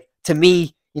things. Like, to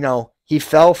me, he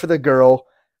fell for the girl,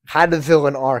 had a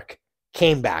villain arc,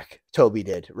 came back. Tobey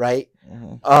did, right?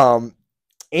 Mm-hmm.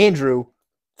 Andrew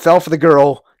fell for the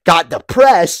girl, got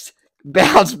depressed,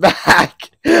 bounced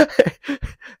back.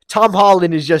 Tom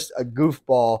Holland is just a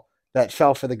goofball that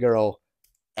fell for the girl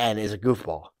and is a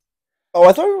goofball. Oh,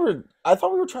 I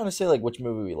thought we were trying to say like which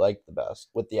movie we liked the best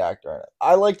with the actor in it.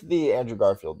 I liked the Andrew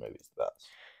Garfield movies the best.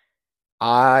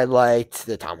 I liked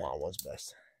the Tom Holland ones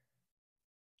best.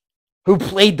 Who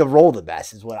played the role the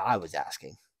best is what I was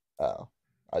asking. Oh,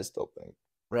 I still think.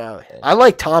 Really? I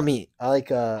like Tommy. I like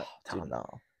Tom. Dude, no.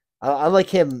 I like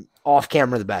him off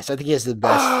camera the best. I think he has the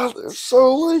best they're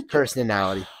so like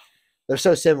personality. They're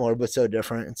so similar but so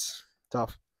different. It's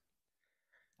tough.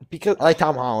 Because I like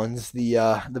Tom Holland's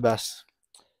the best.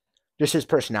 Just his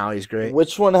personality is great.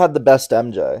 Which one had the best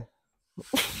MJ?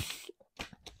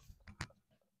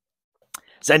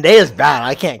 Zendaya's bad.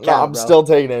 I can't count. I'm still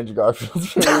taking Andrew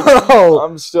Garfield. No,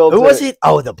 I'm still. Who was it?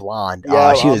 Oh, the blonde.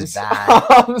 Yeah, she was bad.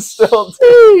 I'm still.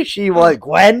 She was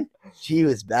Gwen. She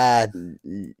was bad.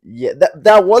 Yeah,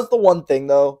 that was the one thing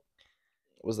though,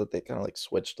 was that they kind of like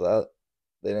switched that.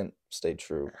 They didn't stay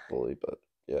true fully, but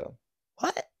yeah.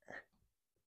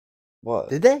 What?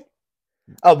 Did they?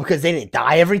 Oh, because they didn't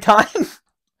die every time?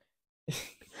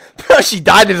 Bro, she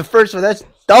died in the first one. That's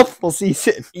doubtful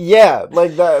season. Yeah,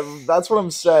 like that. That's what I'm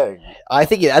saying. I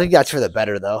think that's for the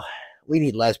better, though. We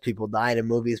need less people dying in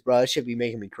movies, bro. It should be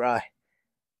making me cry.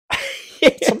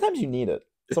 Sometimes you need it.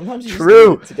 Sometimes you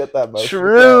True. Need it to get that motion.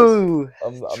 True.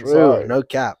 I'm True. sorry. No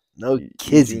cap. No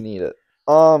kids. You need it.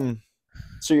 So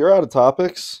you're out of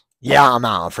topics? Yeah, I'm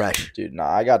out. I'm fresh. Dude, nah,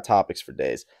 I got topics for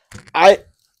days.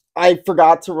 I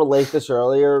forgot to relate this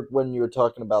earlier when you were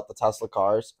talking about the Tesla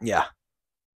cars. Yeah.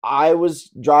 I was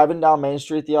driving down Main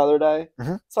Street the other day.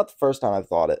 Mm-hmm. It's not the first time I've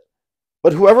thought it.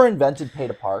 But whoever invented pay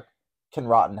to park can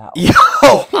rot in hell.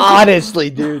 Yo, honestly,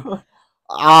 dude.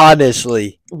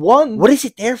 Honestly. What is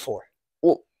it there for?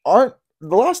 Well, the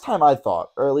last time I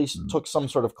thought, or at least took some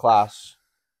sort of class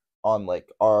on like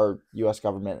our U.S.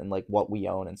 government and like what we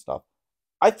own and stuff,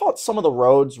 I thought some of the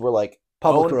roads were like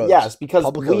public roads. Yes, because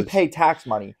public we roads. pay tax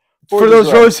money for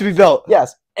those roads to be built.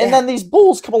 Yes. And then these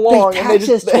bulls come along and they tax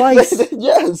us twice.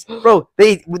 Yes. Bro,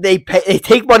 they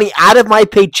take money out of my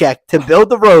paycheck to build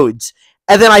the roads,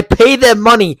 and then I pay them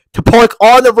money to park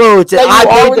on the roads that I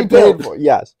already paid for.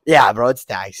 Yes. Yeah, bro, it's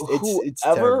taxed. It's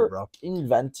terrible, bro.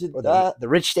 Invented that? The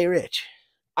rich stay rich.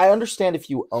 I understand if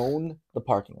you own the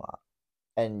parking lot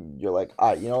and you're like, all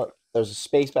right, you know what? There's a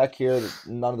space back here.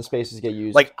 None of the spaces get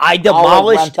used. Like I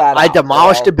demolished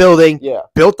the building,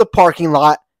 built the parking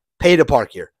lot, paid to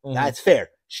park here. Mm-hmm. That's fair.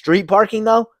 Street parking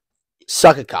though,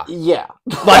 suck a cock. Yeah,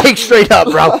 like straight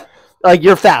up, bro. Like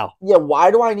you're foul. Yeah.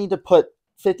 Why do I need to put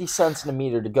 50 cents in a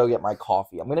meter to go get my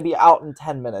coffee? I'm gonna be out in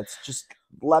 10 minutes. Just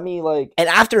let me like. And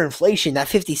after inflation, that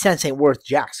 50 cents ain't worth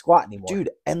jack squat anymore, dude.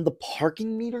 And the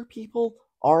parking meter people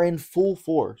are in full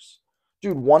force.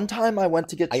 Dude, one time I went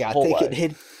to get Chipotle. I got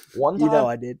ticketed. One time,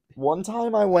 I did. One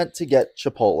time I went to get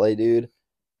Chipotle, dude,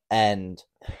 and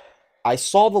I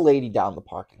saw the lady down the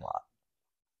parking lot.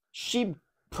 She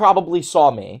probably saw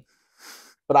me,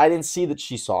 but I didn't see that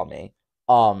she saw me.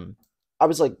 I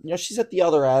was like, she's at the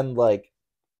other end, like,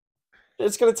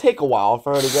 it's going to take a while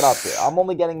for her to get up here. I'm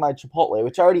only getting my Chipotle,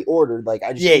 which I already ordered. Like,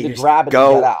 I just need to grab it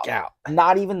and get out.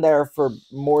 Not even there for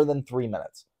more than 3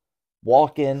 minutes.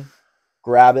 Walk in,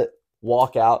 grab it,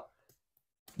 walk out.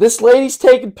 This lady's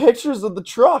taking pictures of the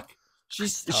truck.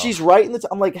 She's right in the.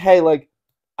 I'm like, hey, like,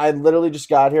 I literally just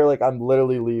got here. Like, I'm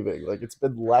literally leaving. Like, it's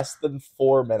been less than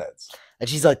 4 minutes. And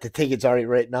she's like, the ticket's already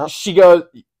written up. She goes,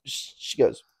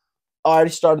 oh, I already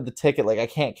started the ticket. Like, I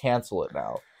can't cancel it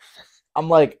now. I'm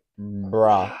like,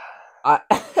 bruh.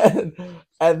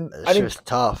 It's just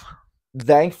tough.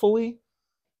 Thankfully,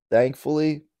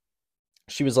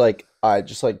 she was like, all right,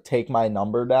 just like take my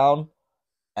number down.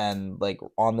 And, like,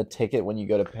 on the ticket, when you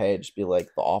go to pay, just be like,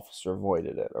 the officer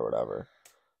voided it or whatever.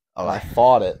 And I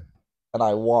fought it, and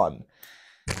I won.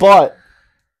 But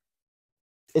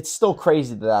it's still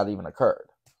crazy that even occurred.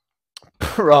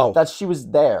 Bro. That she was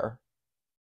there.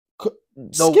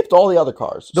 Skipped all the other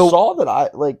cars. Saw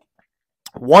that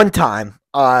one time,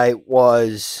 I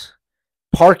was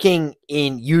parking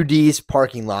in UD's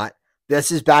parking lot.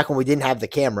 This is back when we didn't have the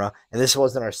camera, and this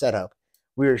wasn't our setup.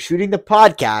 We were shooting the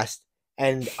podcast.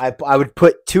 And I would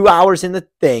put 2 hours in the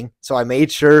thing, so I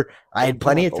made sure I had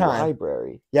plenty of time.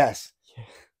 Library. Yes.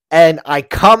 And I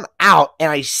come out, and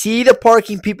I see the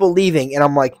parking people leaving, and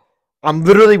I'm like, I'm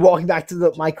literally walking back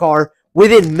to my car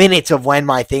within minutes of when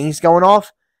my thing's going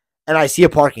off, and I see a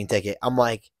parking ticket. I'm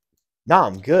like, nah,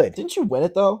 I'm good. Didn't you win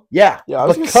it, though? Yeah.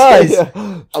 Because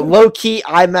low-key,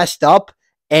 I messed up,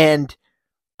 and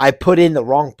I put in the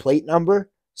wrong plate number.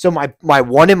 So my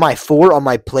 1 and my 4 on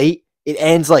my plate, it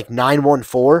ends like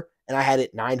 914, and I had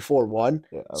it 941.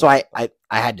 Yeah, so I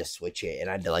had to switch it, and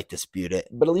I had to like dispute it.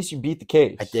 But at least you beat the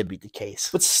case. I did beat the case.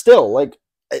 But still, like,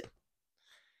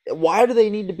 why do they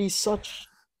need to be such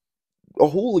a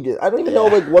hooligan? I don't even know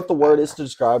like what the word is to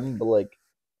describe them, but like,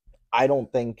 I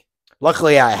don't think.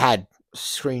 Luckily, I had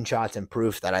screenshots and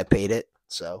proof that I paid it,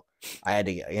 so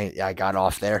I got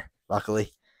off there.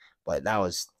 Luckily, but that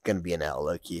was gonna be an L,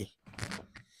 low key.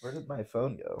 Where did my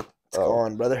phone go? It's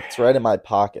gone, brother. It's right in my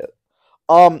pocket.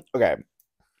 Okay.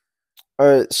 All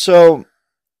right. So,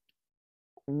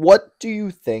 what do you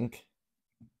think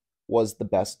was the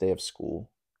best day of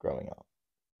school growing up?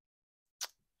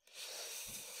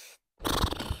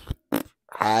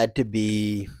 Had to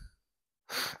be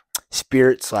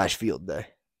spirit/field day.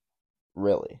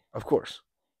 Really? Of course.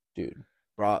 Dude.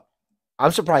 Bro,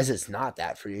 I'm surprised it's not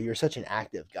that for you. You're such an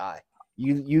active guy.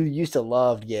 You used to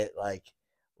love to get like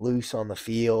loose on the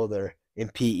field or in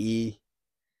PE.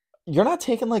 You're not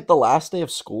taking like the last day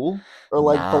of school or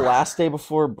like the last day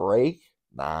before break?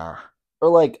 Nah. Or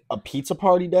like a pizza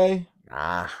party day?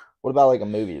 Nah. What about like a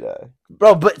movie day?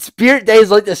 Bro, but Spirit Day is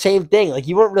like the same thing. Like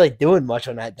you weren't really doing much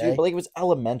on that day. Dude, but like it was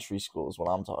elementary school is what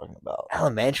I'm talking about.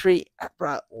 Elementary?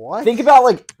 Bro, what? Think about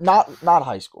like not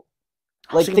high school.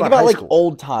 Like think about like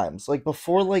old times. Like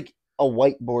before like a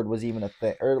whiteboard was even a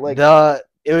thing. Or like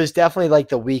it was definitely like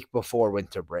the week before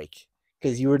winter break.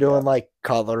 Because you were doing like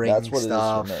coloring and stuff.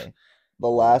 It is for me. The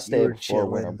last day before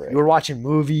winter break. You were watching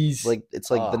movies. Like it's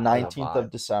like the 19th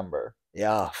of December.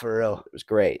 Yeah, for real. It was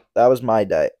great. That was my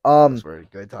day. Those were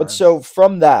good times. But so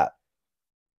from that,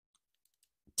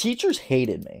 teachers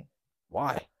hated me.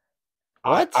 Why?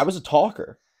 What? I was a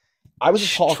talker. I was a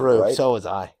talker. True. Right? So was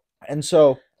I. And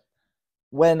so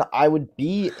when I would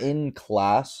be in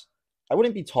class, I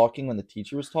wouldn't be talking when the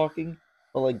teacher was talking.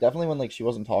 But, like, definitely when, like, she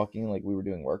wasn't talking, like, we were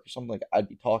doing work or something, like, I'd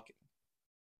be talking.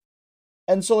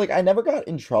 And so, like, I never got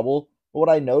in trouble. But what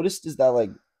I noticed is that, like,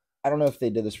 I don't know if they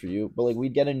did this for you, but, like,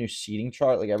 we'd get a new seating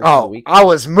chart, like, every single week. I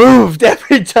was moved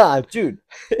every time. Dude.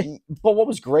 But what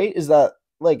was great is that,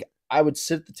 like, I would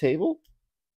sit at the table,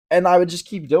 and I would just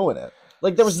keep doing it.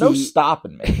 Like, there was no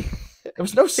stopping me. There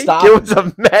was no stopping. It was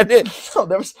a minute. No,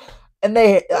 there was... And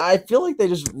I feel like they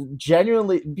just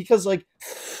genuinely, because like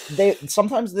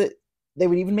sometimes they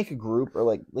would even make a group, or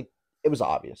like it was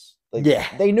obvious. Like, yeah,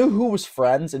 they knew who was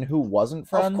friends and who wasn't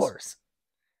friends. Of course.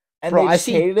 And they just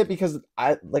hated it because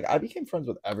I became friends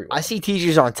with everyone. I see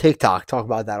teachers on TikTok talk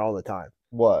about that all the time.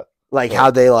 What? Like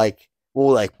how they like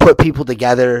will like put people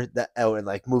together that and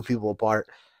like move people apart.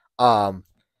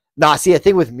 See, the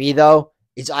thing with me though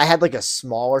is I had like a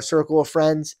smaller circle of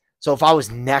friends. So if I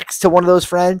was next to one of those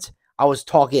friends, I was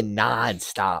talking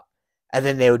nonstop, and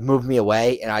then they would move me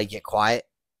away, and I'd get quiet,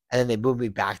 and then they move me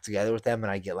back together with them,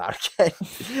 and I'd get loud again,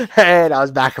 and I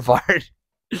was back apart.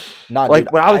 When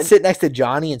I would sit next to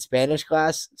Johnny in Spanish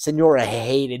class, Senora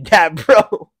hated that,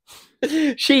 bro.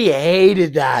 She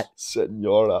hated that.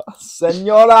 Senora.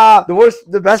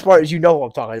 The best part is who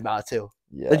I'm talking about too.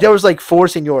 Yeah. Like there was like 4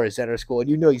 senoras at our school, and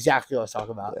you know exactly what I was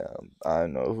talking about. Yeah, I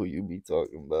know who you be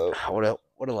talking about.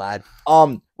 What a lad.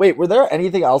 Wait, were there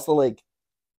anything else that like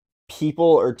people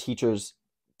or teachers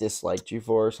disliked you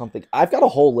for or something? I've got a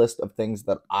whole list of things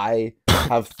that I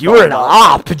have. You were an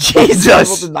op, Jesus.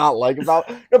 People did not like about.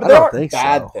 No, but there aren't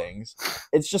bad things.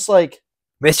 It's just like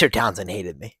Mr. Townsend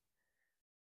hated me.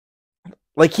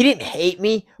 Like he didn't hate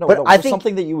me, no, but I think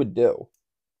something that you would do,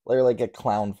 like get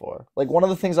clown for. Like one of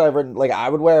the things I've written, like I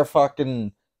would wear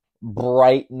fucking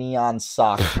bright neon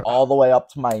socks all the way up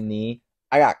to my knee.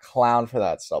 I got clowned for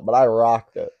that stuff, but I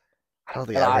rocked it. I don't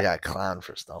think I ever got clowned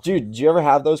for stuff. Dude, did you ever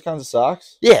have those kinds of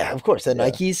socks? Yeah, of course. The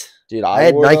Nikes. Dude, I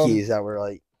had Nikes that were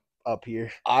like up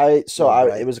here.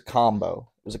 It was a combo.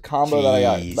 It was a combo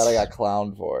that I got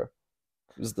clowned for.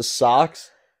 It was the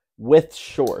socks with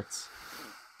shorts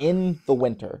in the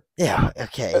winter. Yeah.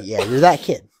 Okay. Yeah, you're that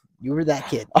kid. You were that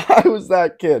kid. I was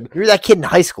that kid. You were that kid in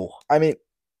high school. I mean,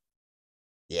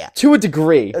 yeah, to a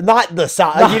degree. Not the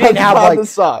socks. You didn't have like the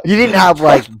socks. You didn't have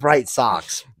like bright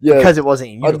socks. Yeah, because it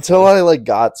wasn't uniform. Until I like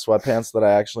got sweatpants that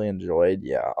I actually enjoyed.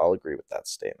 Yeah, I'll agree with that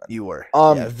statement. You were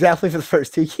definitely for the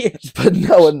first 2 years. But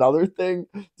no, another thing,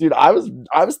 dude. I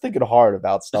was thinking hard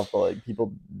about stuff that like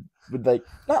people would like.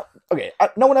 Not okay.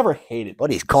 No one ever hated.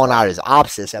 But he's calling out his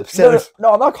ops this episode.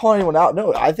 No, I'm not calling anyone out.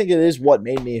 No, I think it is what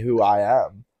made me who I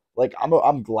am. Like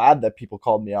I'm glad that people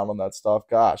called me out on that stuff.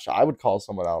 Gosh, I would call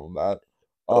someone out on that.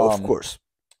 Of course.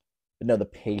 But no, the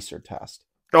pacer test.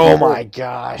 Oh my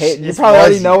gosh. Hey, you probably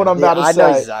already know what I'm about to say. I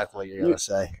know exactly what you're going to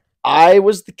say. I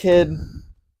was the kid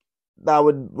that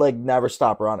would like never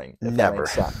stop running. If never. That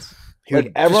makes sense.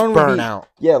 Like everyone would burn out.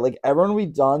 Yeah, like everyone would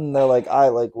be done. And they're like,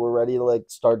 we're ready to like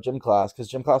start gym class, because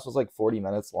gym class was like 40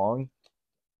 minutes long.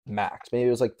 Max. Maybe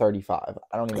it was like 35.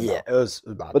 I don't even know. Yeah, it was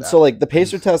about But that. so like the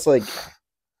pacer test, like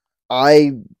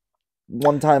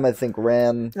one time I think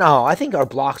ran. No, I think our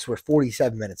blocks were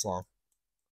 47 minutes long,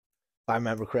 if I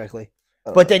remember correctly.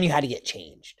 But then you had to get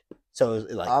changed. So it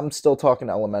was like I'm still talking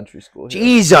elementary school here.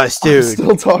 Jesus, dude. I'm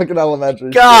still talking elementary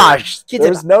Gosh. school.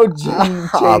 There's no gym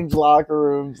change locker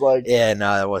rooms. Like yeah,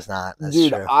 no, there was not. That's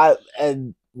dude, true.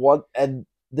 And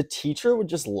the teacher would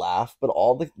just laugh, but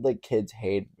all the like kids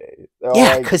hated me.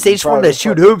 Yeah, because they just wanted to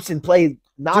shoot hoops and play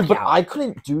knockout. Dude, but I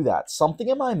couldn't do that. Something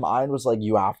in my mind was like,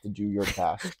 you have to do your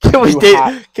test.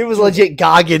 Kid was legit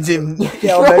Goggins in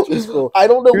elementary school. I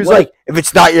don't know. He was like, if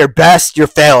it's not your best, you're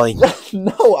failing.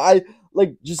 No,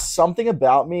 like just something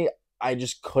about me. I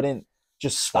just couldn't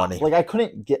just stop. Funny. Like I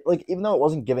couldn't get like, even though it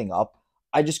wasn't giving up,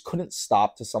 I just couldn't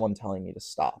stop to someone telling me to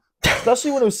stop.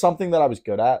 Especially when it was something that I was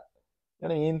good at. You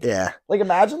know what I mean? Yeah. Like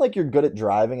imagine like you're good at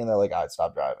driving and they're like, I'd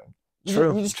stop driving.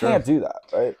 You just can't do that,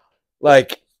 right?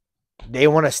 Like they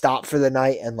want to stop for the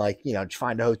night and like,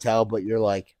 find a hotel, but you're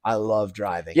like, I love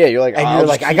driving. Yeah, you're like, and you're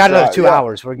like, I got another 2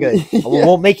 hours. We're good. Yeah. We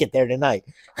won't make it there tonight.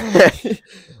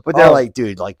 But they're like,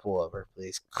 dude, like pull over,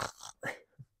 please.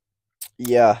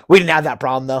 Yeah. We didn't have that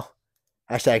problem though.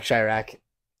 Hashtag Chirac.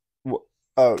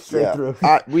 Oh, straight yeah. Through.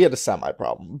 We had a semi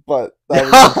problem, but that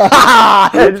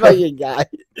was fucking guy.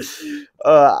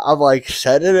 I'm like,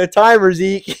 set in a timer,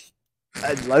 Zeke.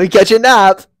 Let me catch a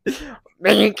nap.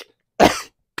 Mink.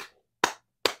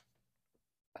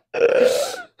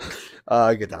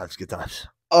 Good times.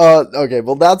 Okay,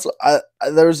 well that's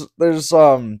there's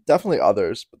definitely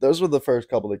others, but those were the first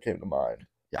couple that came to mind.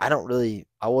 Yeah, I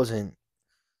wasn't.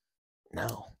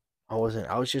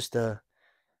 I was just I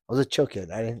was a chill kid.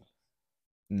 I didn't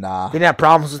have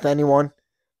problems with anyone,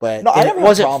 but no, I never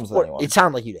had problems with anyone. It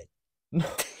sounded like you did.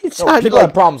 People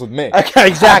had problems with me. Okay,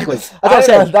 exactly.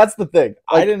 That's the thing.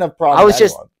 Like, I didn't have problems. I was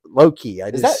just low key.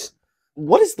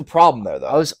 What is the problem there,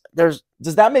 though?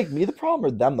 Does that make me the problem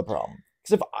or them the problem?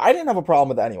 Because if I didn't have a problem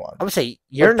with anyone, I would say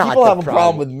you're not. People have a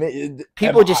problem with me.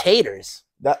 People are just haters.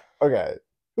 Okay.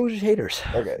 We were just haters.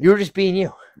 Okay. You were just being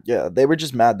you. Yeah, they were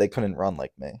just mad they couldn't run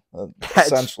like me,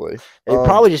 essentially. They were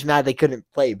probably just mad they couldn't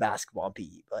play basketball in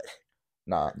PE, but...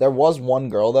 Nah, there was one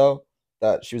girl, though,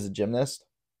 that she was a gymnast,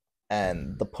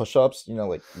 and the push-ups, you know,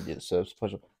 like, you do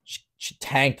push-ups, she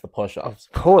tanked the push-ups.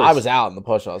 Of course. I was out in the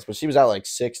push-ups, but she was at, like,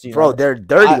 60. Bro, they're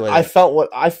dirty with it. I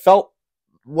felt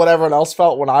what everyone else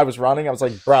felt when I was running. I was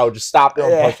like, bro, just stop doing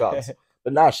push-ups.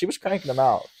 But nah, she was cranking them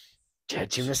out. Yeah,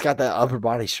 Gymnast got that upper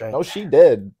body strength. No, she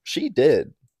did. She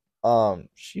did.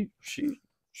 She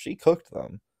cooked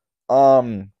them. What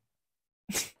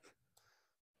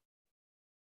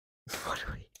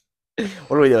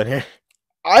are we doing here?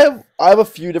 I have a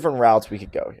few different routes we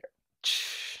could go here.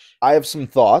 I have some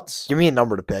thoughts. Give me a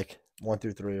number to pick. 1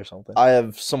 through 3 or something. I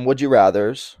have some would you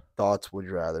rathers. Thoughts, would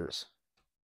you rathers.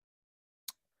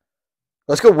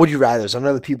 Let's go would you rathers. I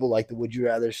know the people like the would you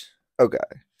rathers. Okay.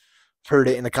 Heard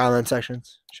it in the comment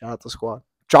sections. Shout out to the squad.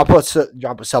 Drop a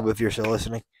sub if you're still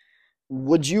listening.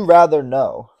 Would you rather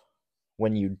know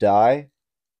when you die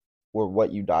or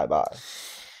what you die by?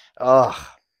 Ugh.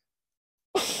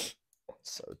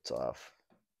 So tough.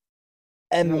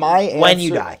 And my answer, when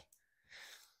you die.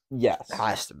 Yes. It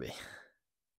has to be.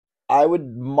 I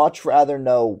would much rather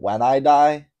know when I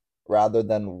die rather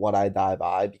than what I die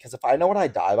by. Because if I know what I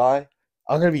die by,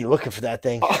 I'm going to be looking for that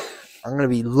thing. I'm going to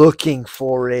be looking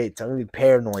for it. I'm going to be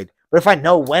paranoid. But if I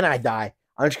know when I die,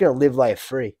 I'm just going to live life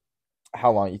free.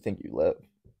 How long you think you live?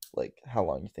 Like, how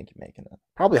long you think you're making it?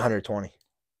 Probably 120.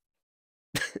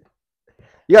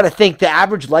 You got to think the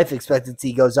average life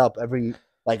expectancy goes up every,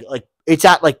 like it's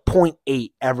at like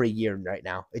 0.8 every year right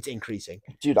now. It's increasing.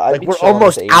 Dude, we're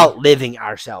almost outliving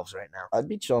ourselves right now. I'd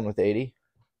be chilling with 80.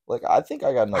 Like, I think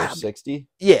I got another 60.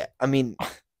 Yeah, I mean,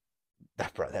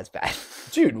 bro, that's bad.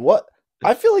 Dude, what?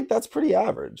 I feel like that's pretty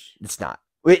average. It's not.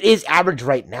 It is average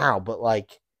right now, but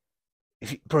like,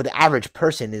 bro, the average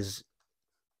person is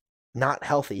not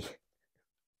healthy.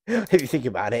 If you think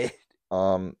about it.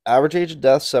 Average age of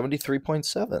death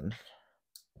 73.7.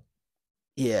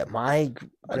 Yeah, my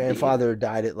grandfather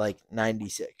died at like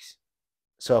 96.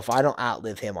 So if I don't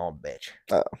outlive him, I'm a bitch.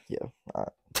 Oh, yeah.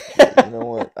 You know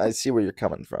what? I see where you're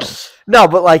coming from. No,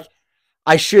 but like,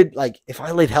 I should, like, if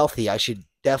I live healthy, I should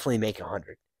definitely make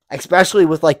 100. Especially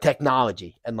with like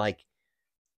technology and like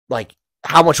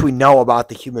how much we know about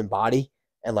the human body,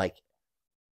 and like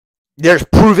there's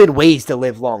proven ways to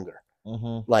live longer.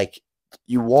 Mm-hmm. Like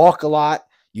you walk a lot,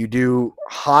 you do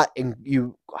hot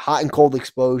and cold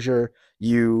exposure,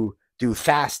 you do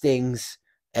fastings,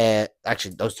 and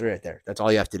actually those 3 right there. That's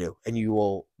all you have to do, and you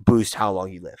will boost how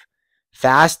long you live.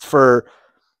 Fast for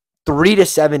 3 to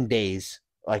 7 days,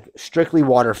 like strictly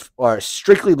water or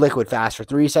strictly liquid fast for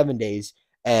 3 to 7 days.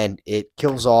 And it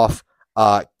kills off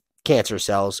cancer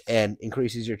cells and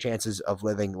increases your chances of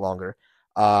living longer.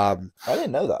 I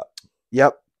didn't know that.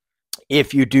 Yep.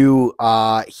 If you do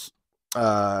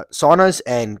saunas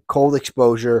and cold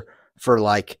exposure for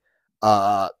like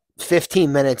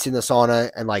 15 minutes in the sauna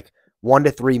and like 1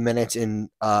 to 3 minutes in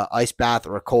ice bath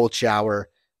or a cold shower,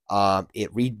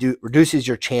 it reduces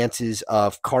your chances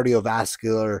of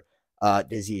cardiovascular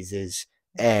diseases,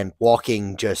 and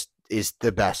walking just is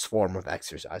the best form of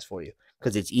exercise for you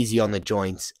because it's easy on the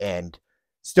joints and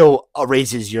still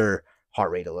raises your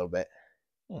heart rate a little bit.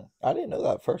 I didn't know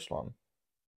that first one.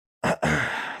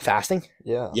 Fasting?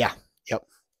 Yeah. Yeah. Yep.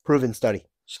 Proven study.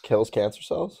 Just kills cancer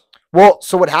cells? Well,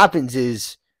 so what happens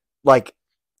is like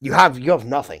you have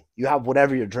nothing. You have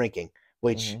whatever you're drinking,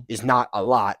 which is not a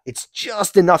lot. It's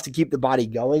just enough to keep the body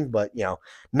going, but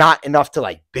not enough to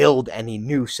like build any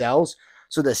new cells.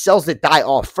 So the cells that die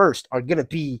off first are going to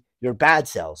be your bad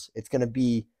cells. It's going to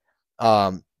be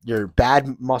your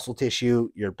bad muscle tissue,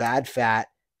 your bad fat,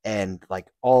 and like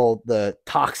all the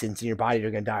toxins in your body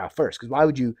are going to die off first. Because why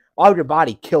would your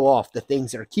body kill off the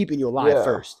things that are keeping you alive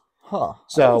first? Huh.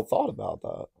 So I never thought about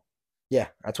that. Yeah,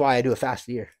 that's why I do a fast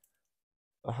year.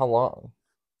 How long?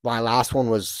 My last one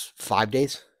was 5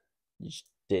 days. You just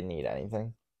didn't eat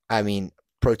anything? I mean,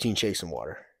 protein shakes and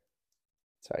water.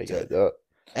 That's how you gotta do it.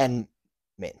 And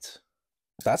mints.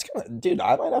 That's kind of, dude,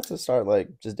 I might have to start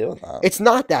like just doing that. It's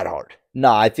not that hard.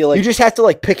 No, I feel like you just have to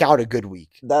like pick out a good week.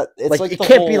 That it's like it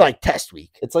can't be like test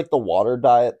week. It's like the water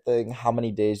diet thing. How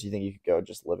many days do you think you could go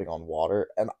just living on water?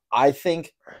 And I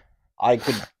think I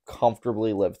could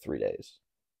comfortably live 3 days.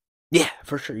 Yeah,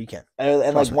 for sure you can.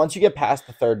 And like once you get past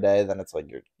the 3rd day, then it's like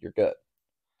you're good.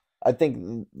 I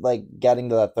think like getting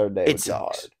to that 3rd day would be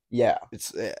hard. Yeah.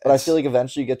 But I feel like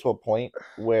eventually you get to a point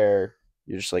where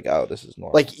you're just like, oh, this is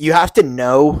normal. Like you have to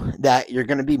know that you're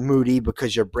going to be moody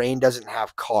because your brain doesn't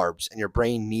have carbs and your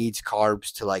brain needs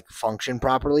carbs to like function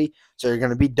properly. So you're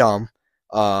going to be dumb.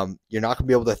 You're not going to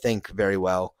be able to think very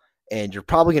well, and you're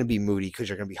probably going to be moody because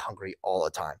you're going to be hungry all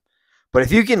the time. But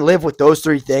if you can live with those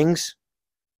 3 things,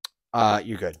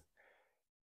 you're good.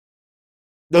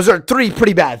 Those are 3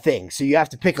 pretty bad things. So you have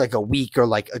to pick like a week or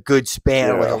like a good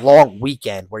span or like a long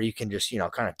weekend where you can just,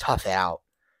 kind of tough it out.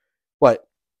 But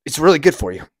it's really good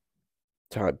for you.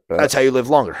 That's how you live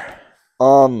longer.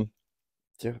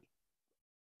 Dude,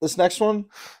 this next one,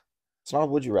 it's not a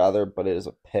would you rather, but it is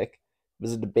a pick. It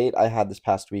was a debate I had this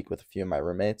past week with a few of my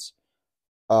roommates.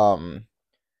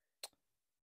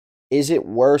 Is it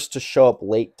worse to show up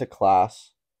late to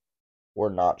class or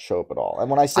not show up at all? And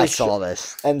when I say I saw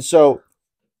this, and so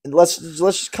let's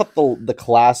just cut the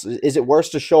class. Is it worse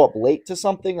to show up late to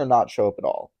something or not show up at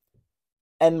all?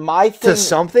 And my thing, to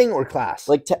something or class,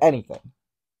 like to anything,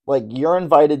 like you're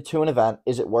invited to an event.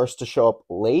 Is it worse to show up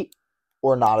late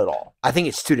or not at all? I think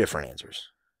it's 2 different answers.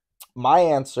 My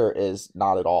answer is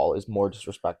not at all. Is more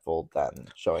disrespectful than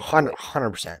showing up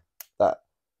 100%.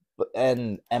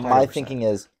 And my thinking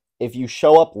is, if you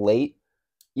show up late,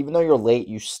 even though you're late,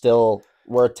 you still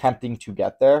were attempting to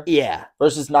get there. Yeah.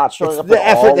 Versus not showing up. The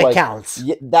effort that counts.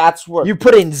 Yeah, that's what you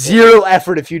put in 0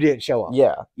 effort if you didn't show up.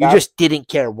 Yeah. You just didn't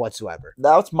care whatsoever.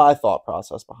 That's my thought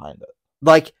process behind it.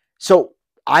 Like, so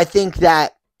I think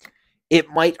that it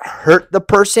might hurt the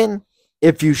person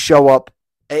if you show up.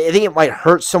 I think it might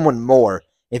hurt someone more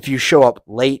if you show up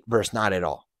late versus not at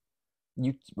all.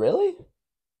 You really?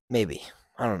 Maybe.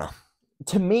 I don't know.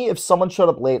 To me, if someone showed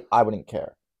up late, I wouldn't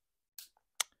care.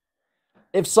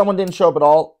 If someone didn't show up at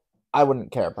all, I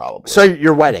wouldn't care probably. So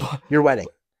your wedding.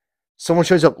 Someone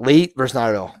shows up late versus not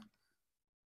at all.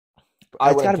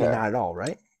 It's got to be not at all,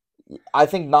 right? I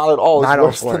think not at all is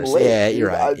worse than late. Yeah, you're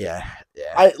right. Yeah.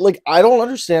 I don't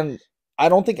understand. I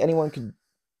don't think anyone could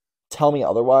tell me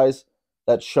otherwise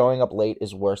that showing up late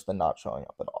is worse than not showing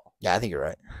up at all. Yeah, I think you're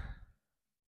right.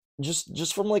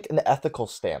 Just from like an ethical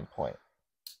standpoint.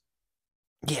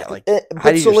 Yeah, like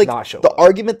how do you not show up? The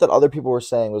argument that other people were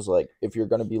saying was like, if you're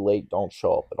gonna be late, don't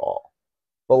show up at all.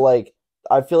 But like,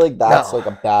 I feel like that's like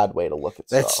a bad way to look at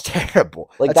stuff. That's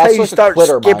terrible. Like that's how you start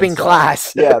skipping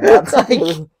class. Yeah, that's like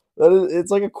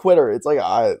it's like a quitter. It's like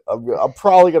I'm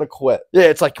probably gonna quit. Yeah,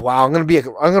 it's like wow, I'm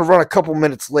gonna run a couple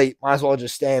minutes late. Might as well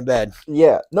just stay in bed.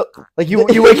 Yeah, no, like you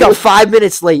wake up 5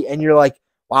 minutes late and you're like,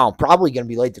 wow, I'm probably gonna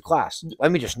be late to class.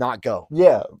 Let me just not go.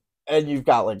 Yeah. And you've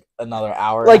got like another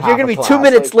hour. Like you're gonna be 2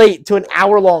 minutes late to an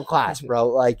hour-long class, bro.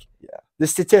 Like, yeah, the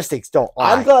statistics don't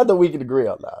lie. I'm glad that we can agree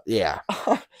on that. Yeah.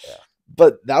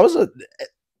 But that was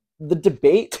the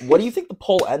debate. What do you think the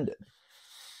poll ended?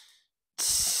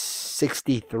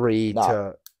 63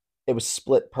 to. It was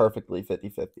split perfectly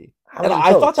 50-50. And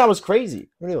I thought that was crazy.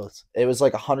 It was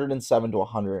like 107 to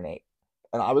 108.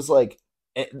 And I was like,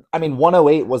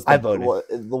 108 was I voted.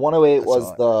 The 108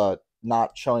 was the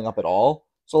not showing up at all.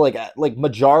 So like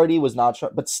majority was not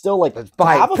showing, but still like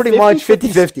by pretty much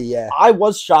 50-50. Yeah, I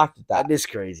was shocked at that. That is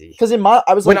crazy. Because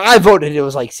when I voted, it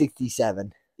was like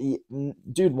 67.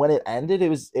 Dude, when it ended, it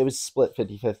was split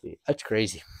 50-50. That's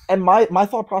crazy. And my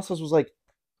thought process was like,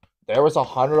 there was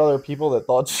 100 other people that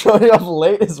thought showing up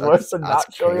late is worse than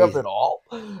not showing up at all.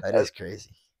 That is crazy.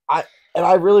 I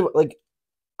really like.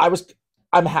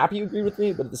 I'm happy you agree with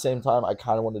me, but at the same time, I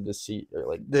kind of wanted to see,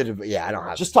 yeah, I don't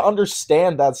have just to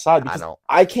understand that side. Because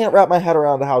I can't wrap my head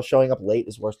around how showing up late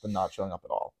is worse than not showing up at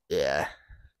all. Yeah,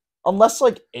 unless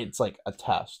like it's like a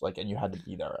test, like, and you had to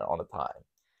be there on a time.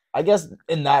 I guess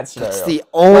in that scenario, that's the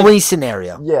only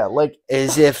scenario. Yeah, like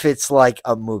is if it's like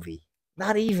a movie.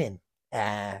 Not even.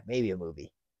 Maybe a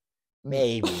movie.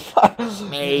 Maybe.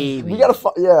 We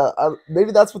gotta.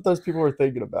 Maybe that's what those people were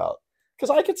thinking about.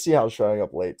 Because I could see how showing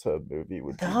up late to a movie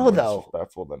would be more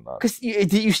disrespectful than not. Because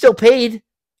you still paid.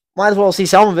 Might as well see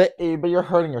some of it. But you're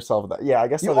hurting yourself with that. Yeah, I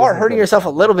guess you are hurting yourself a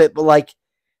little bit. But like,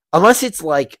 unless it's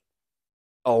like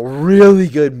a really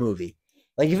good movie,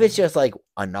 like if it's just like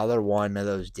another one of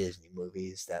those Disney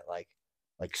movies that like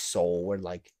Soul, where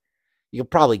like you could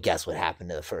probably guess what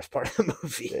happened to the first part of the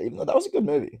movie. Yeah, even though that was a good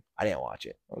movie. I didn't watch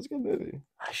it. That was a good movie.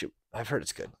 I've heard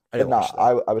it's good. I didn't watch it.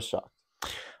 I was shocked.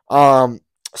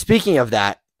 Speaking of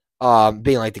that,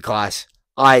 being like the class,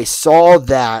 I saw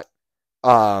that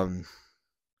I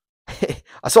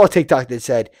saw a TikTok that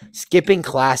said skipping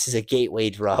class is a gateway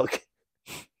drug.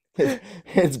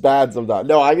 It's bad sometimes.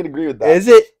 No, I can agree with that. Is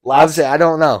it? I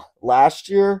don't know. Last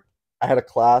year, I had a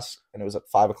class and it was at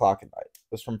 5:00 at night.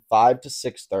 It was from 5 to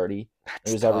 6:30.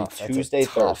 It was every Tuesday,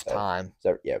 Thursday. Time.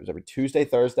 It was every Tuesday,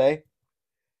 Thursday.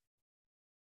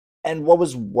 And what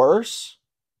was worse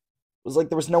was like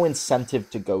there was no incentive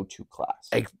to go to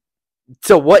class.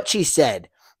 So what she said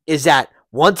is that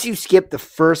once you skip the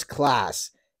first class,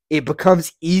 it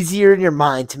becomes easier in your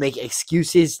mind to make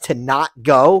excuses to not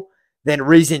go than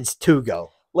reasons to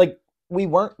go. Like, we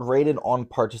weren't graded on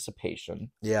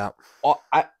participation. Yeah.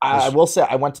 I will say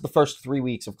I went to the first 3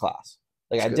 weeks of class.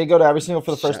 Like, I did go to every single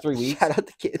for the first 3 weeks. Shout out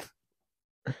the kid.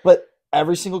 But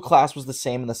every single class was the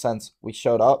same in the sense we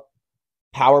showed up,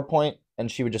 PowerPoint, and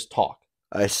she would just talk.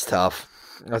 It's tough.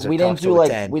 We didn't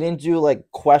do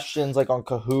like questions like on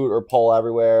Kahoot or Poll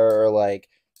Everywhere, or like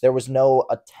there was no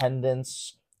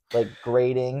attendance like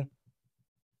grading.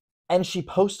 And she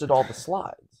posted all the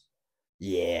slides.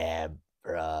 Yeah,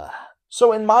 bruh.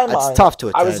 So in my mind, it's tough to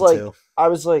attend I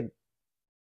was like,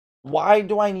 why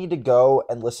do I need to go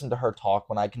and listen to her talk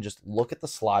when I can just look at the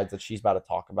slides that she's about to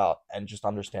talk about and just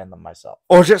understand them myself?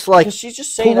 Or just like she's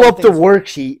just saying pull up the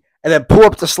worksheet and then pull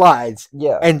up the slides.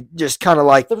 Yeah. And just kind of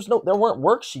like there weren't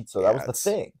worksheets though. That was the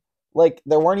thing. Like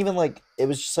there weren't even like it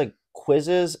was just like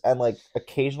quizzes and like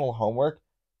occasional homework,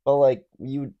 but like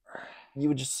you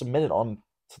would just submit it on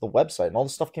to the website and all the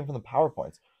stuff came from the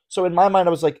PowerPoints. So in my mind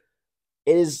I was like,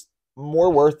 it is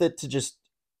more worth it to just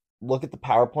look at the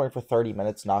PowerPoint for 30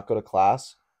 minutes, not go to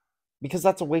class, because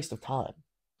that's a waste of time.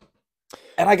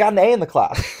 And I got an A in the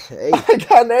class. Hey, I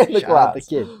got an A in the class. The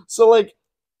kid. So like,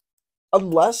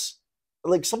 unless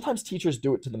like sometimes teachers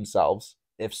do it to themselves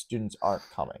if students aren't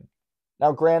coming.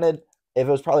 Now, granted, if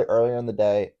it was probably earlier in the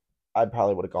day, I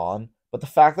probably would have gone. But the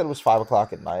fact that it was 5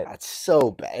 o'clock at night, that's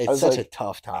so bad. It's such a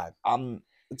tough time.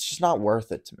 It's just not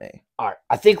worth it to me. All right,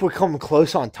 I think we're coming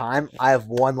close on time. I have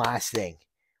one last thing.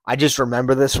 I just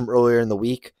remember this from earlier in the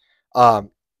week.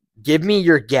 Give me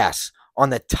your guess on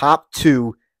the top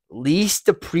 2 least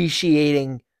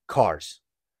depreciating cars.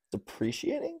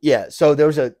 Depreciating? Yeah. So there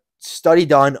was a study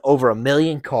done over 1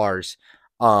 million cars,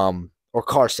 or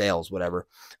car sales, whatever.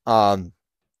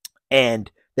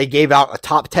 And they gave out a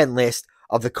top 10 list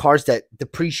of the cars that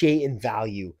depreciate in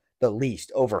value the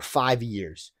least over 5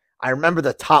 years. I remember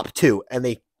the top 2, and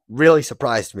they really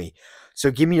surprised me.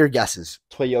 So give me your guesses.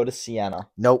 Toyota Sienna.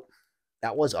 Nope.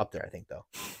 That was up there, I think, though.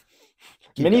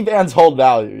 Minivans hold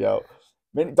value, yo.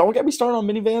 Don't get me started on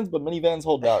minivans, but minivans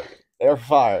hold value. They're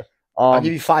fire. I'll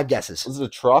give you 5 guesses. Was it a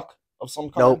truck of some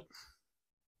kind? Nope.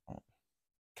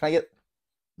 Can I get...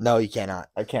 No, you cannot.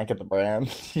 I can't get the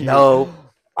brand. No.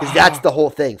 Because that's the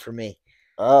whole thing for me.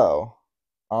 Oh.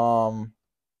 I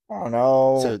don't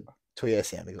know. So Toyota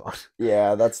Sienna gone.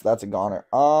 Yeah, that's a goner.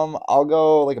 I'll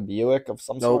go like a Buick of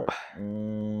some sort.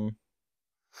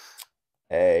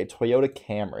 A Toyota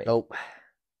Camry. Nope.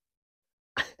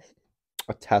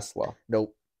 A Tesla.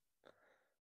 Nope.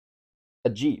 A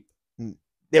Jeep.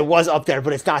 It was up there,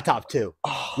 but it's not top 2.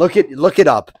 Look it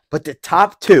up. But the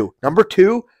top 2, number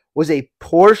 2 was a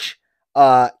Porsche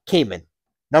Cayman.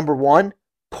 Number 1,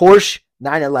 Porsche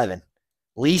 911.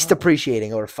 Least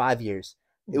appreciating over 5 years.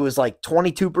 It was like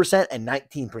 22% and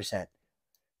 19%.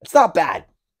 It's not bad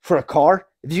for a car.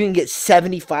 If you can get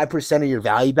 75% of your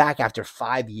value back after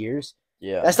 5 years,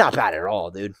 yeah, that's not bad at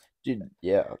all, dude.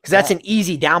 Yeah. Because that's an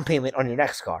easy down payment on your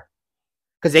next car.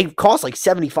 Because they cost like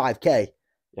 $75K.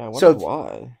 Yeah, I wonder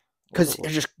why. Because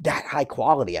they're just that high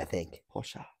quality, I think.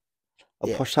 Porsche.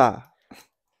 Porsche.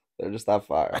 They're just that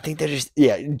fire. I think they're just,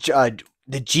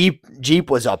 the Jeep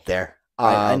was up there.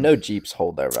 I know Jeeps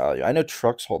hold their value. I know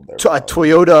trucks hold their value.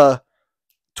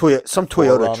 Some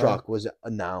Toyota truck was,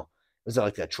 no. It was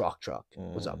like a truck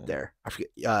was up there. I forget.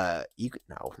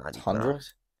 Not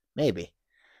Tundras? Maybe.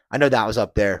 I know that was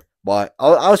up there. But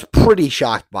I was pretty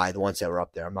shocked by the ones that were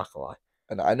up there. I'm not going to lie.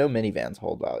 And I know minivans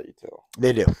hold value too.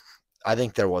 They do. I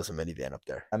think there was a minivan up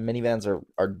there. And minivans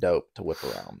are dope to whip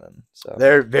around in. So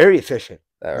they're very efficient.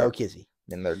 No kizzy.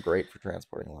 I mean, they're great for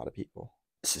transporting a lot of people.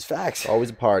 This is facts. It's always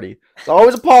a party. It's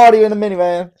always a party in a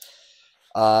minivan.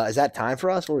 Is that time for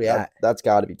us? Where are we at? That's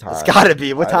got to be time. It's got to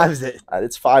be. What time is it?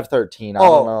 It's 5:13. I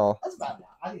don't know. That's not now.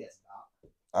 I think that's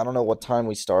not. I don't know what time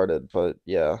we started, but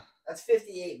yeah. That's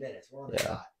 58 minutes. We're on the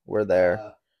dot. We're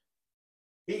there.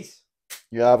 Peace.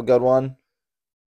 You have a good one.